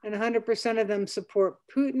 and 100% of them support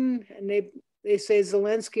Putin, and they say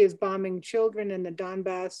Zelensky is bombing children in the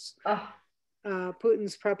Donbass. Oh.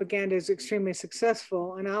 Putin's propaganda is extremely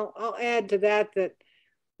successful. And I'll add to that,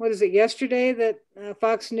 what is it, yesterday that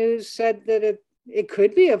Fox News said that it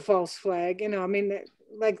could be a false flag. You know, I mean,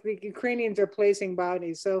 like the Ukrainians are placing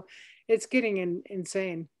bodies. So it's getting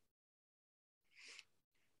insane.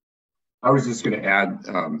 I was just going to add,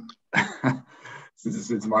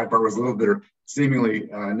 since my part was a little bit seemingly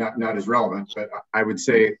not as relevant, but I would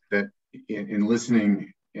say that in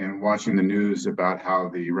listening and watching the news about how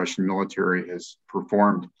the Russian military has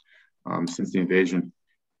performed since the invasion,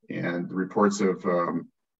 and the reports of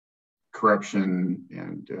corruption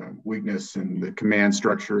and weakness in the command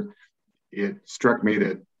structure, it struck me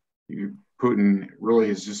that Putin really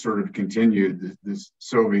has just sort of continued this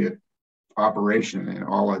Soviet operation and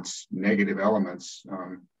all its negative elements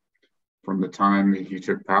from the time he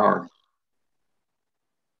took power.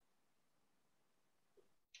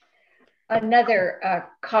 Another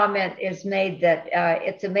comment is made that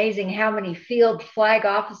it's amazing how many field flag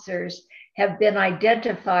officers have been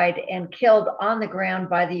identified and killed on the ground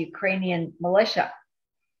by the Ukrainian militia.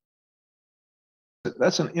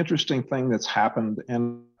 that's an interesting thing that's happened,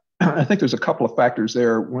 and I think there's a couple of factors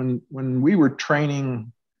there. When we were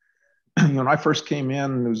training, when I first came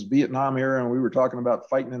in, it was Vietnam era, and we were talking about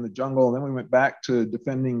fighting in the jungle, and then we went back to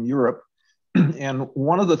defending Europe. And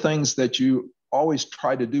one of the things that you always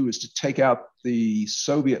try to do is to take out the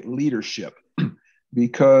Soviet leadership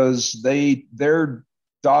because their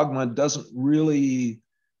dogma doesn't really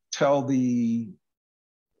tell the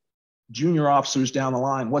junior officers down the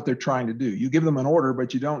line what they're trying to do. You give them an order,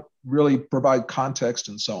 but you don't really provide context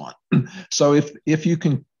and so on. So if you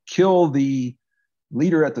can kill the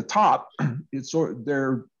leader at the top,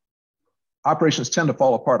 their operations tend to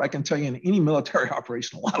fall apart. I can tell you in any military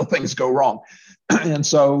operation, a lot of things go wrong. And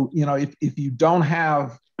so, if you don't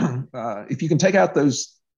have, if you can take out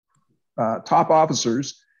those top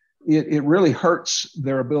officers, it really hurts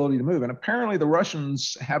their ability to move. And apparently the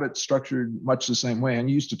Russians have it structured much the same way. And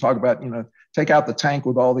you used to talk about, take out the tank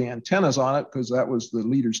with all the antennas on it because that was the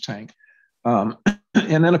leader's tank. And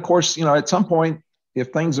then, of course, at some point, if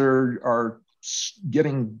things are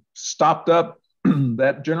getting stopped up,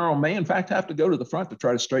 that general may, in fact, have to go to the front to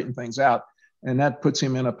try to straighten things out. And that puts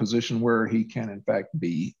him in a position where he can, in fact,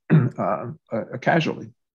 be a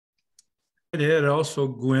casualty. I'd add also,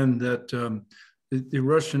 Guinn, that the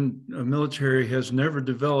Russian military has never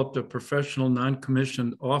developed a professional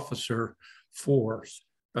non-commissioned officer force.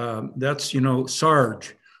 That's,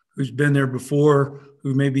 Sarge, who's been there before,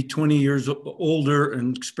 who may be 20 years older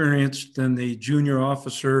and experienced than the junior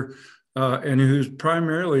officer, and who's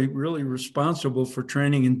primarily really responsible for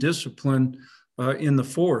training and discipline in the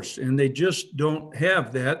force. And they just don't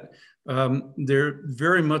have that. They're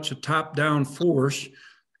very much a top-down force.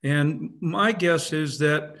 And my guess is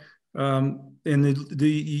that and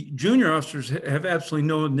the junior officers have absolutely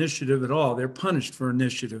no initiative at all. They're punished for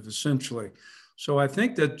initiative, essentially. So I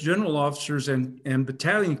think that general officers and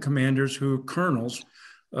battalion commanders who are colonels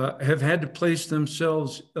have had to place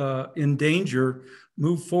themselves in danger,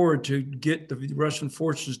 move forward to get the Russian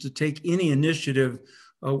forces to take any initiative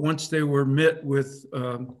once they were met with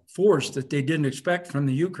force that they didn't expect from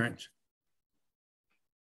the Ukrainians.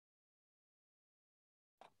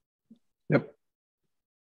 Yep.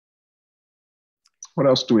 What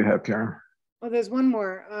else do we have, Karen? Well, there's one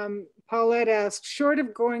more. Paulette asked, short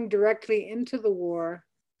of going directly into the war,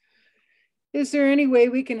 is there any way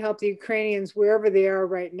we can help the Ukrainians wherever they are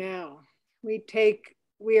right now?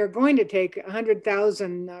 We are going to take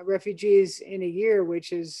 100,000 refugees in a year,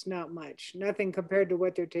 which is not much, nothing compared to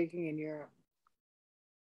what they're taking in Europe.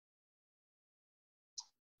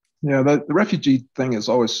 Yeah, the refugee thing is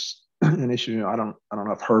always an issue. I don't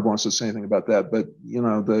know if Herb wants to say anything about that, but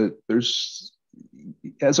there's,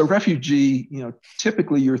 as a refugee,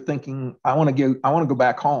 typically you're thinking, I want to go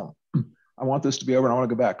back home. I want this to be over and I want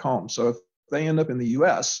to go back home. So if they end up in the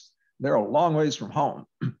US, they're a long ways from home.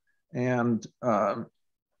 And,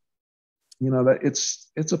 that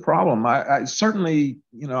it's a problem. I certainly,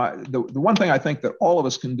 the one thing I think that all of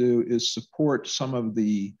us can do is support some of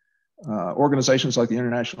the organizations like the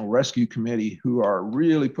International Rescue Committee, who are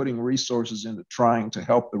really putting resources into trying to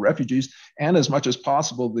help the refugees and, as much as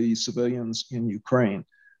possible, the civilians in Ukraine.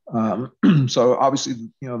 So obviously,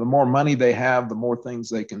 the more money they have, the more things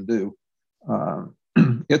they can do.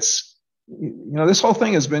 It's, this whole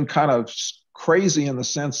thing has been kind of crazy in the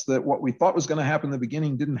sense that what we thought was going to happen in the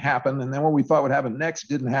beginning didn't happen, and then what we thought would happen next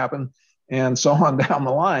didn't happen, and so on down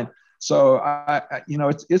the line. So,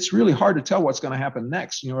 it's really hard to tell what's going to happen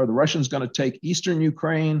next. Are the Russians going to take eastern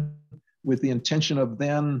Ukraine with the intention of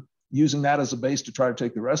then using that as a base to try to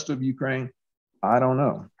take the rest of Ukraine? I don't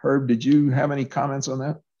know. Herb, did you have any comments on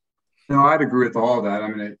that? No, I'd agree with all of that. I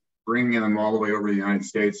mean, bringing them all the way over to the United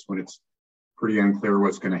States when it's pretty unclear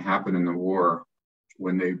what's going to happen in the war,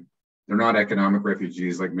 when they're not economic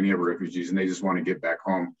refugees like many other refugees, and they just want to get back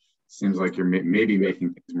home. Seems like you're maybe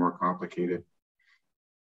making things more complicated.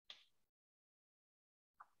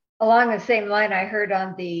 Along the same line, I heard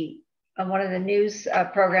on one of the news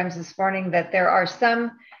programs this morning that there are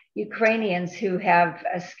some Ukrainians who have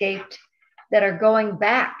escaped that are going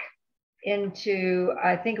back into,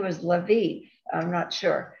 I think it was Lviv, I'm not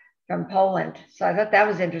sure, from Poland. So I thought that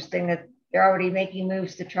was interesting that they're already making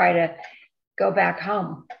moves to try to go back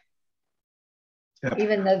home,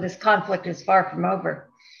 even though this conflict is far from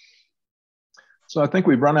over. So I think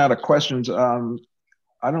we've run out of questions. I'm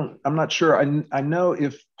not sure. I know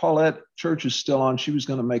if Paulette Church is still on, she was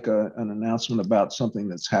going to make an announcement about something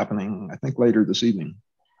that's happening, I think, later this evening.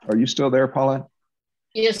 Are you still there, Paulette?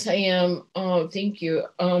 Yes, I am. Thank you.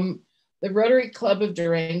 The Rotary Club of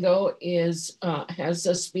Durango has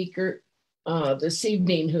a speaker this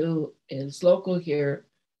evening who is local here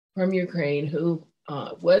from Ukraine, who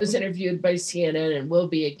was interviewed by CNN and will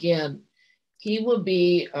be again. He will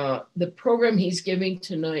be, the program he's giving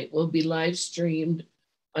tonight will be live streamed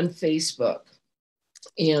on Facebook.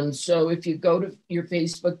 And so if you go to your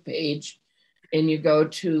Facebook page and you go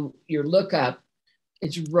to your lookup,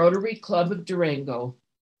 it's Rotary Club of Durango.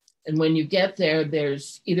 And when you get there,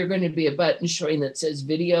 there's either going to be a button showing that says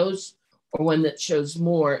videos or one that shows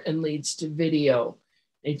more and leads to video.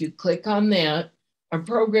 And if you click on that, our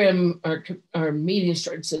program, our meeting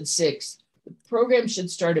starts at 6. The program should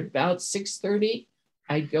start about 6:30.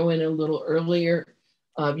 I'd go in a little earlier.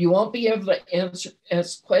 You won't be able to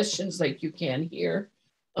ask questions like you can here,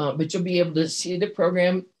 but you'll be able to see the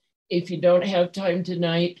program. If you don't have time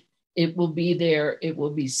tonight, it will be there. It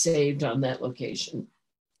will be saved on that location.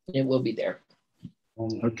 It will be there.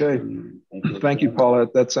 Okay. Thank you, Paula.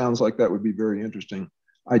 That sounds like that would be very interesting.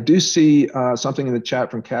 I do see something in the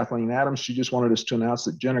chat from Kathleen Adams. She just wanted us to announce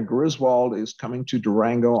that Jenna Griswold is coming to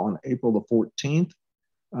Durango on April the 14th.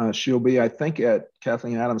 She'll be, I think, at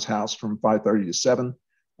Kathleen Adams' house from 5:30 to 7.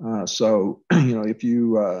 So, you know, if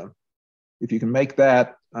you can make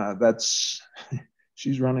that,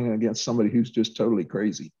 she's running against somebody who's just totally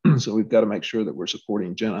crazy. So we've got to make sure that we're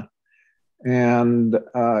supporting Jenna. And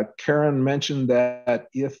Karen mentioned that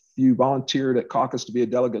if you volunteered at caucus to be a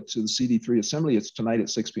delegate to the CD3 assembly, it's tonight at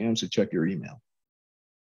 6 p.m. So check your email.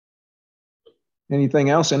 Anything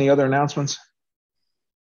else? Any other announcements?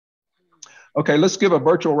 Okay, let's give a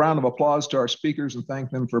virtual round of applause to our speakers and thank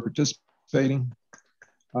them for participating.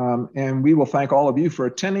 And we will thank all of you for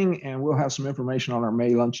attending, and we'll have some information on our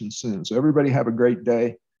May luncheon soon. So everybody have a great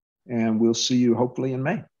day, and we'll see you hopefully in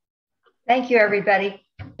May. Thank you, everybody.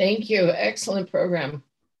 Thank you. Excellent program.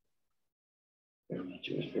 Very much.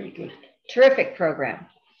 It was very good. Terrific program.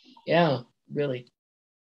 Yeah, really.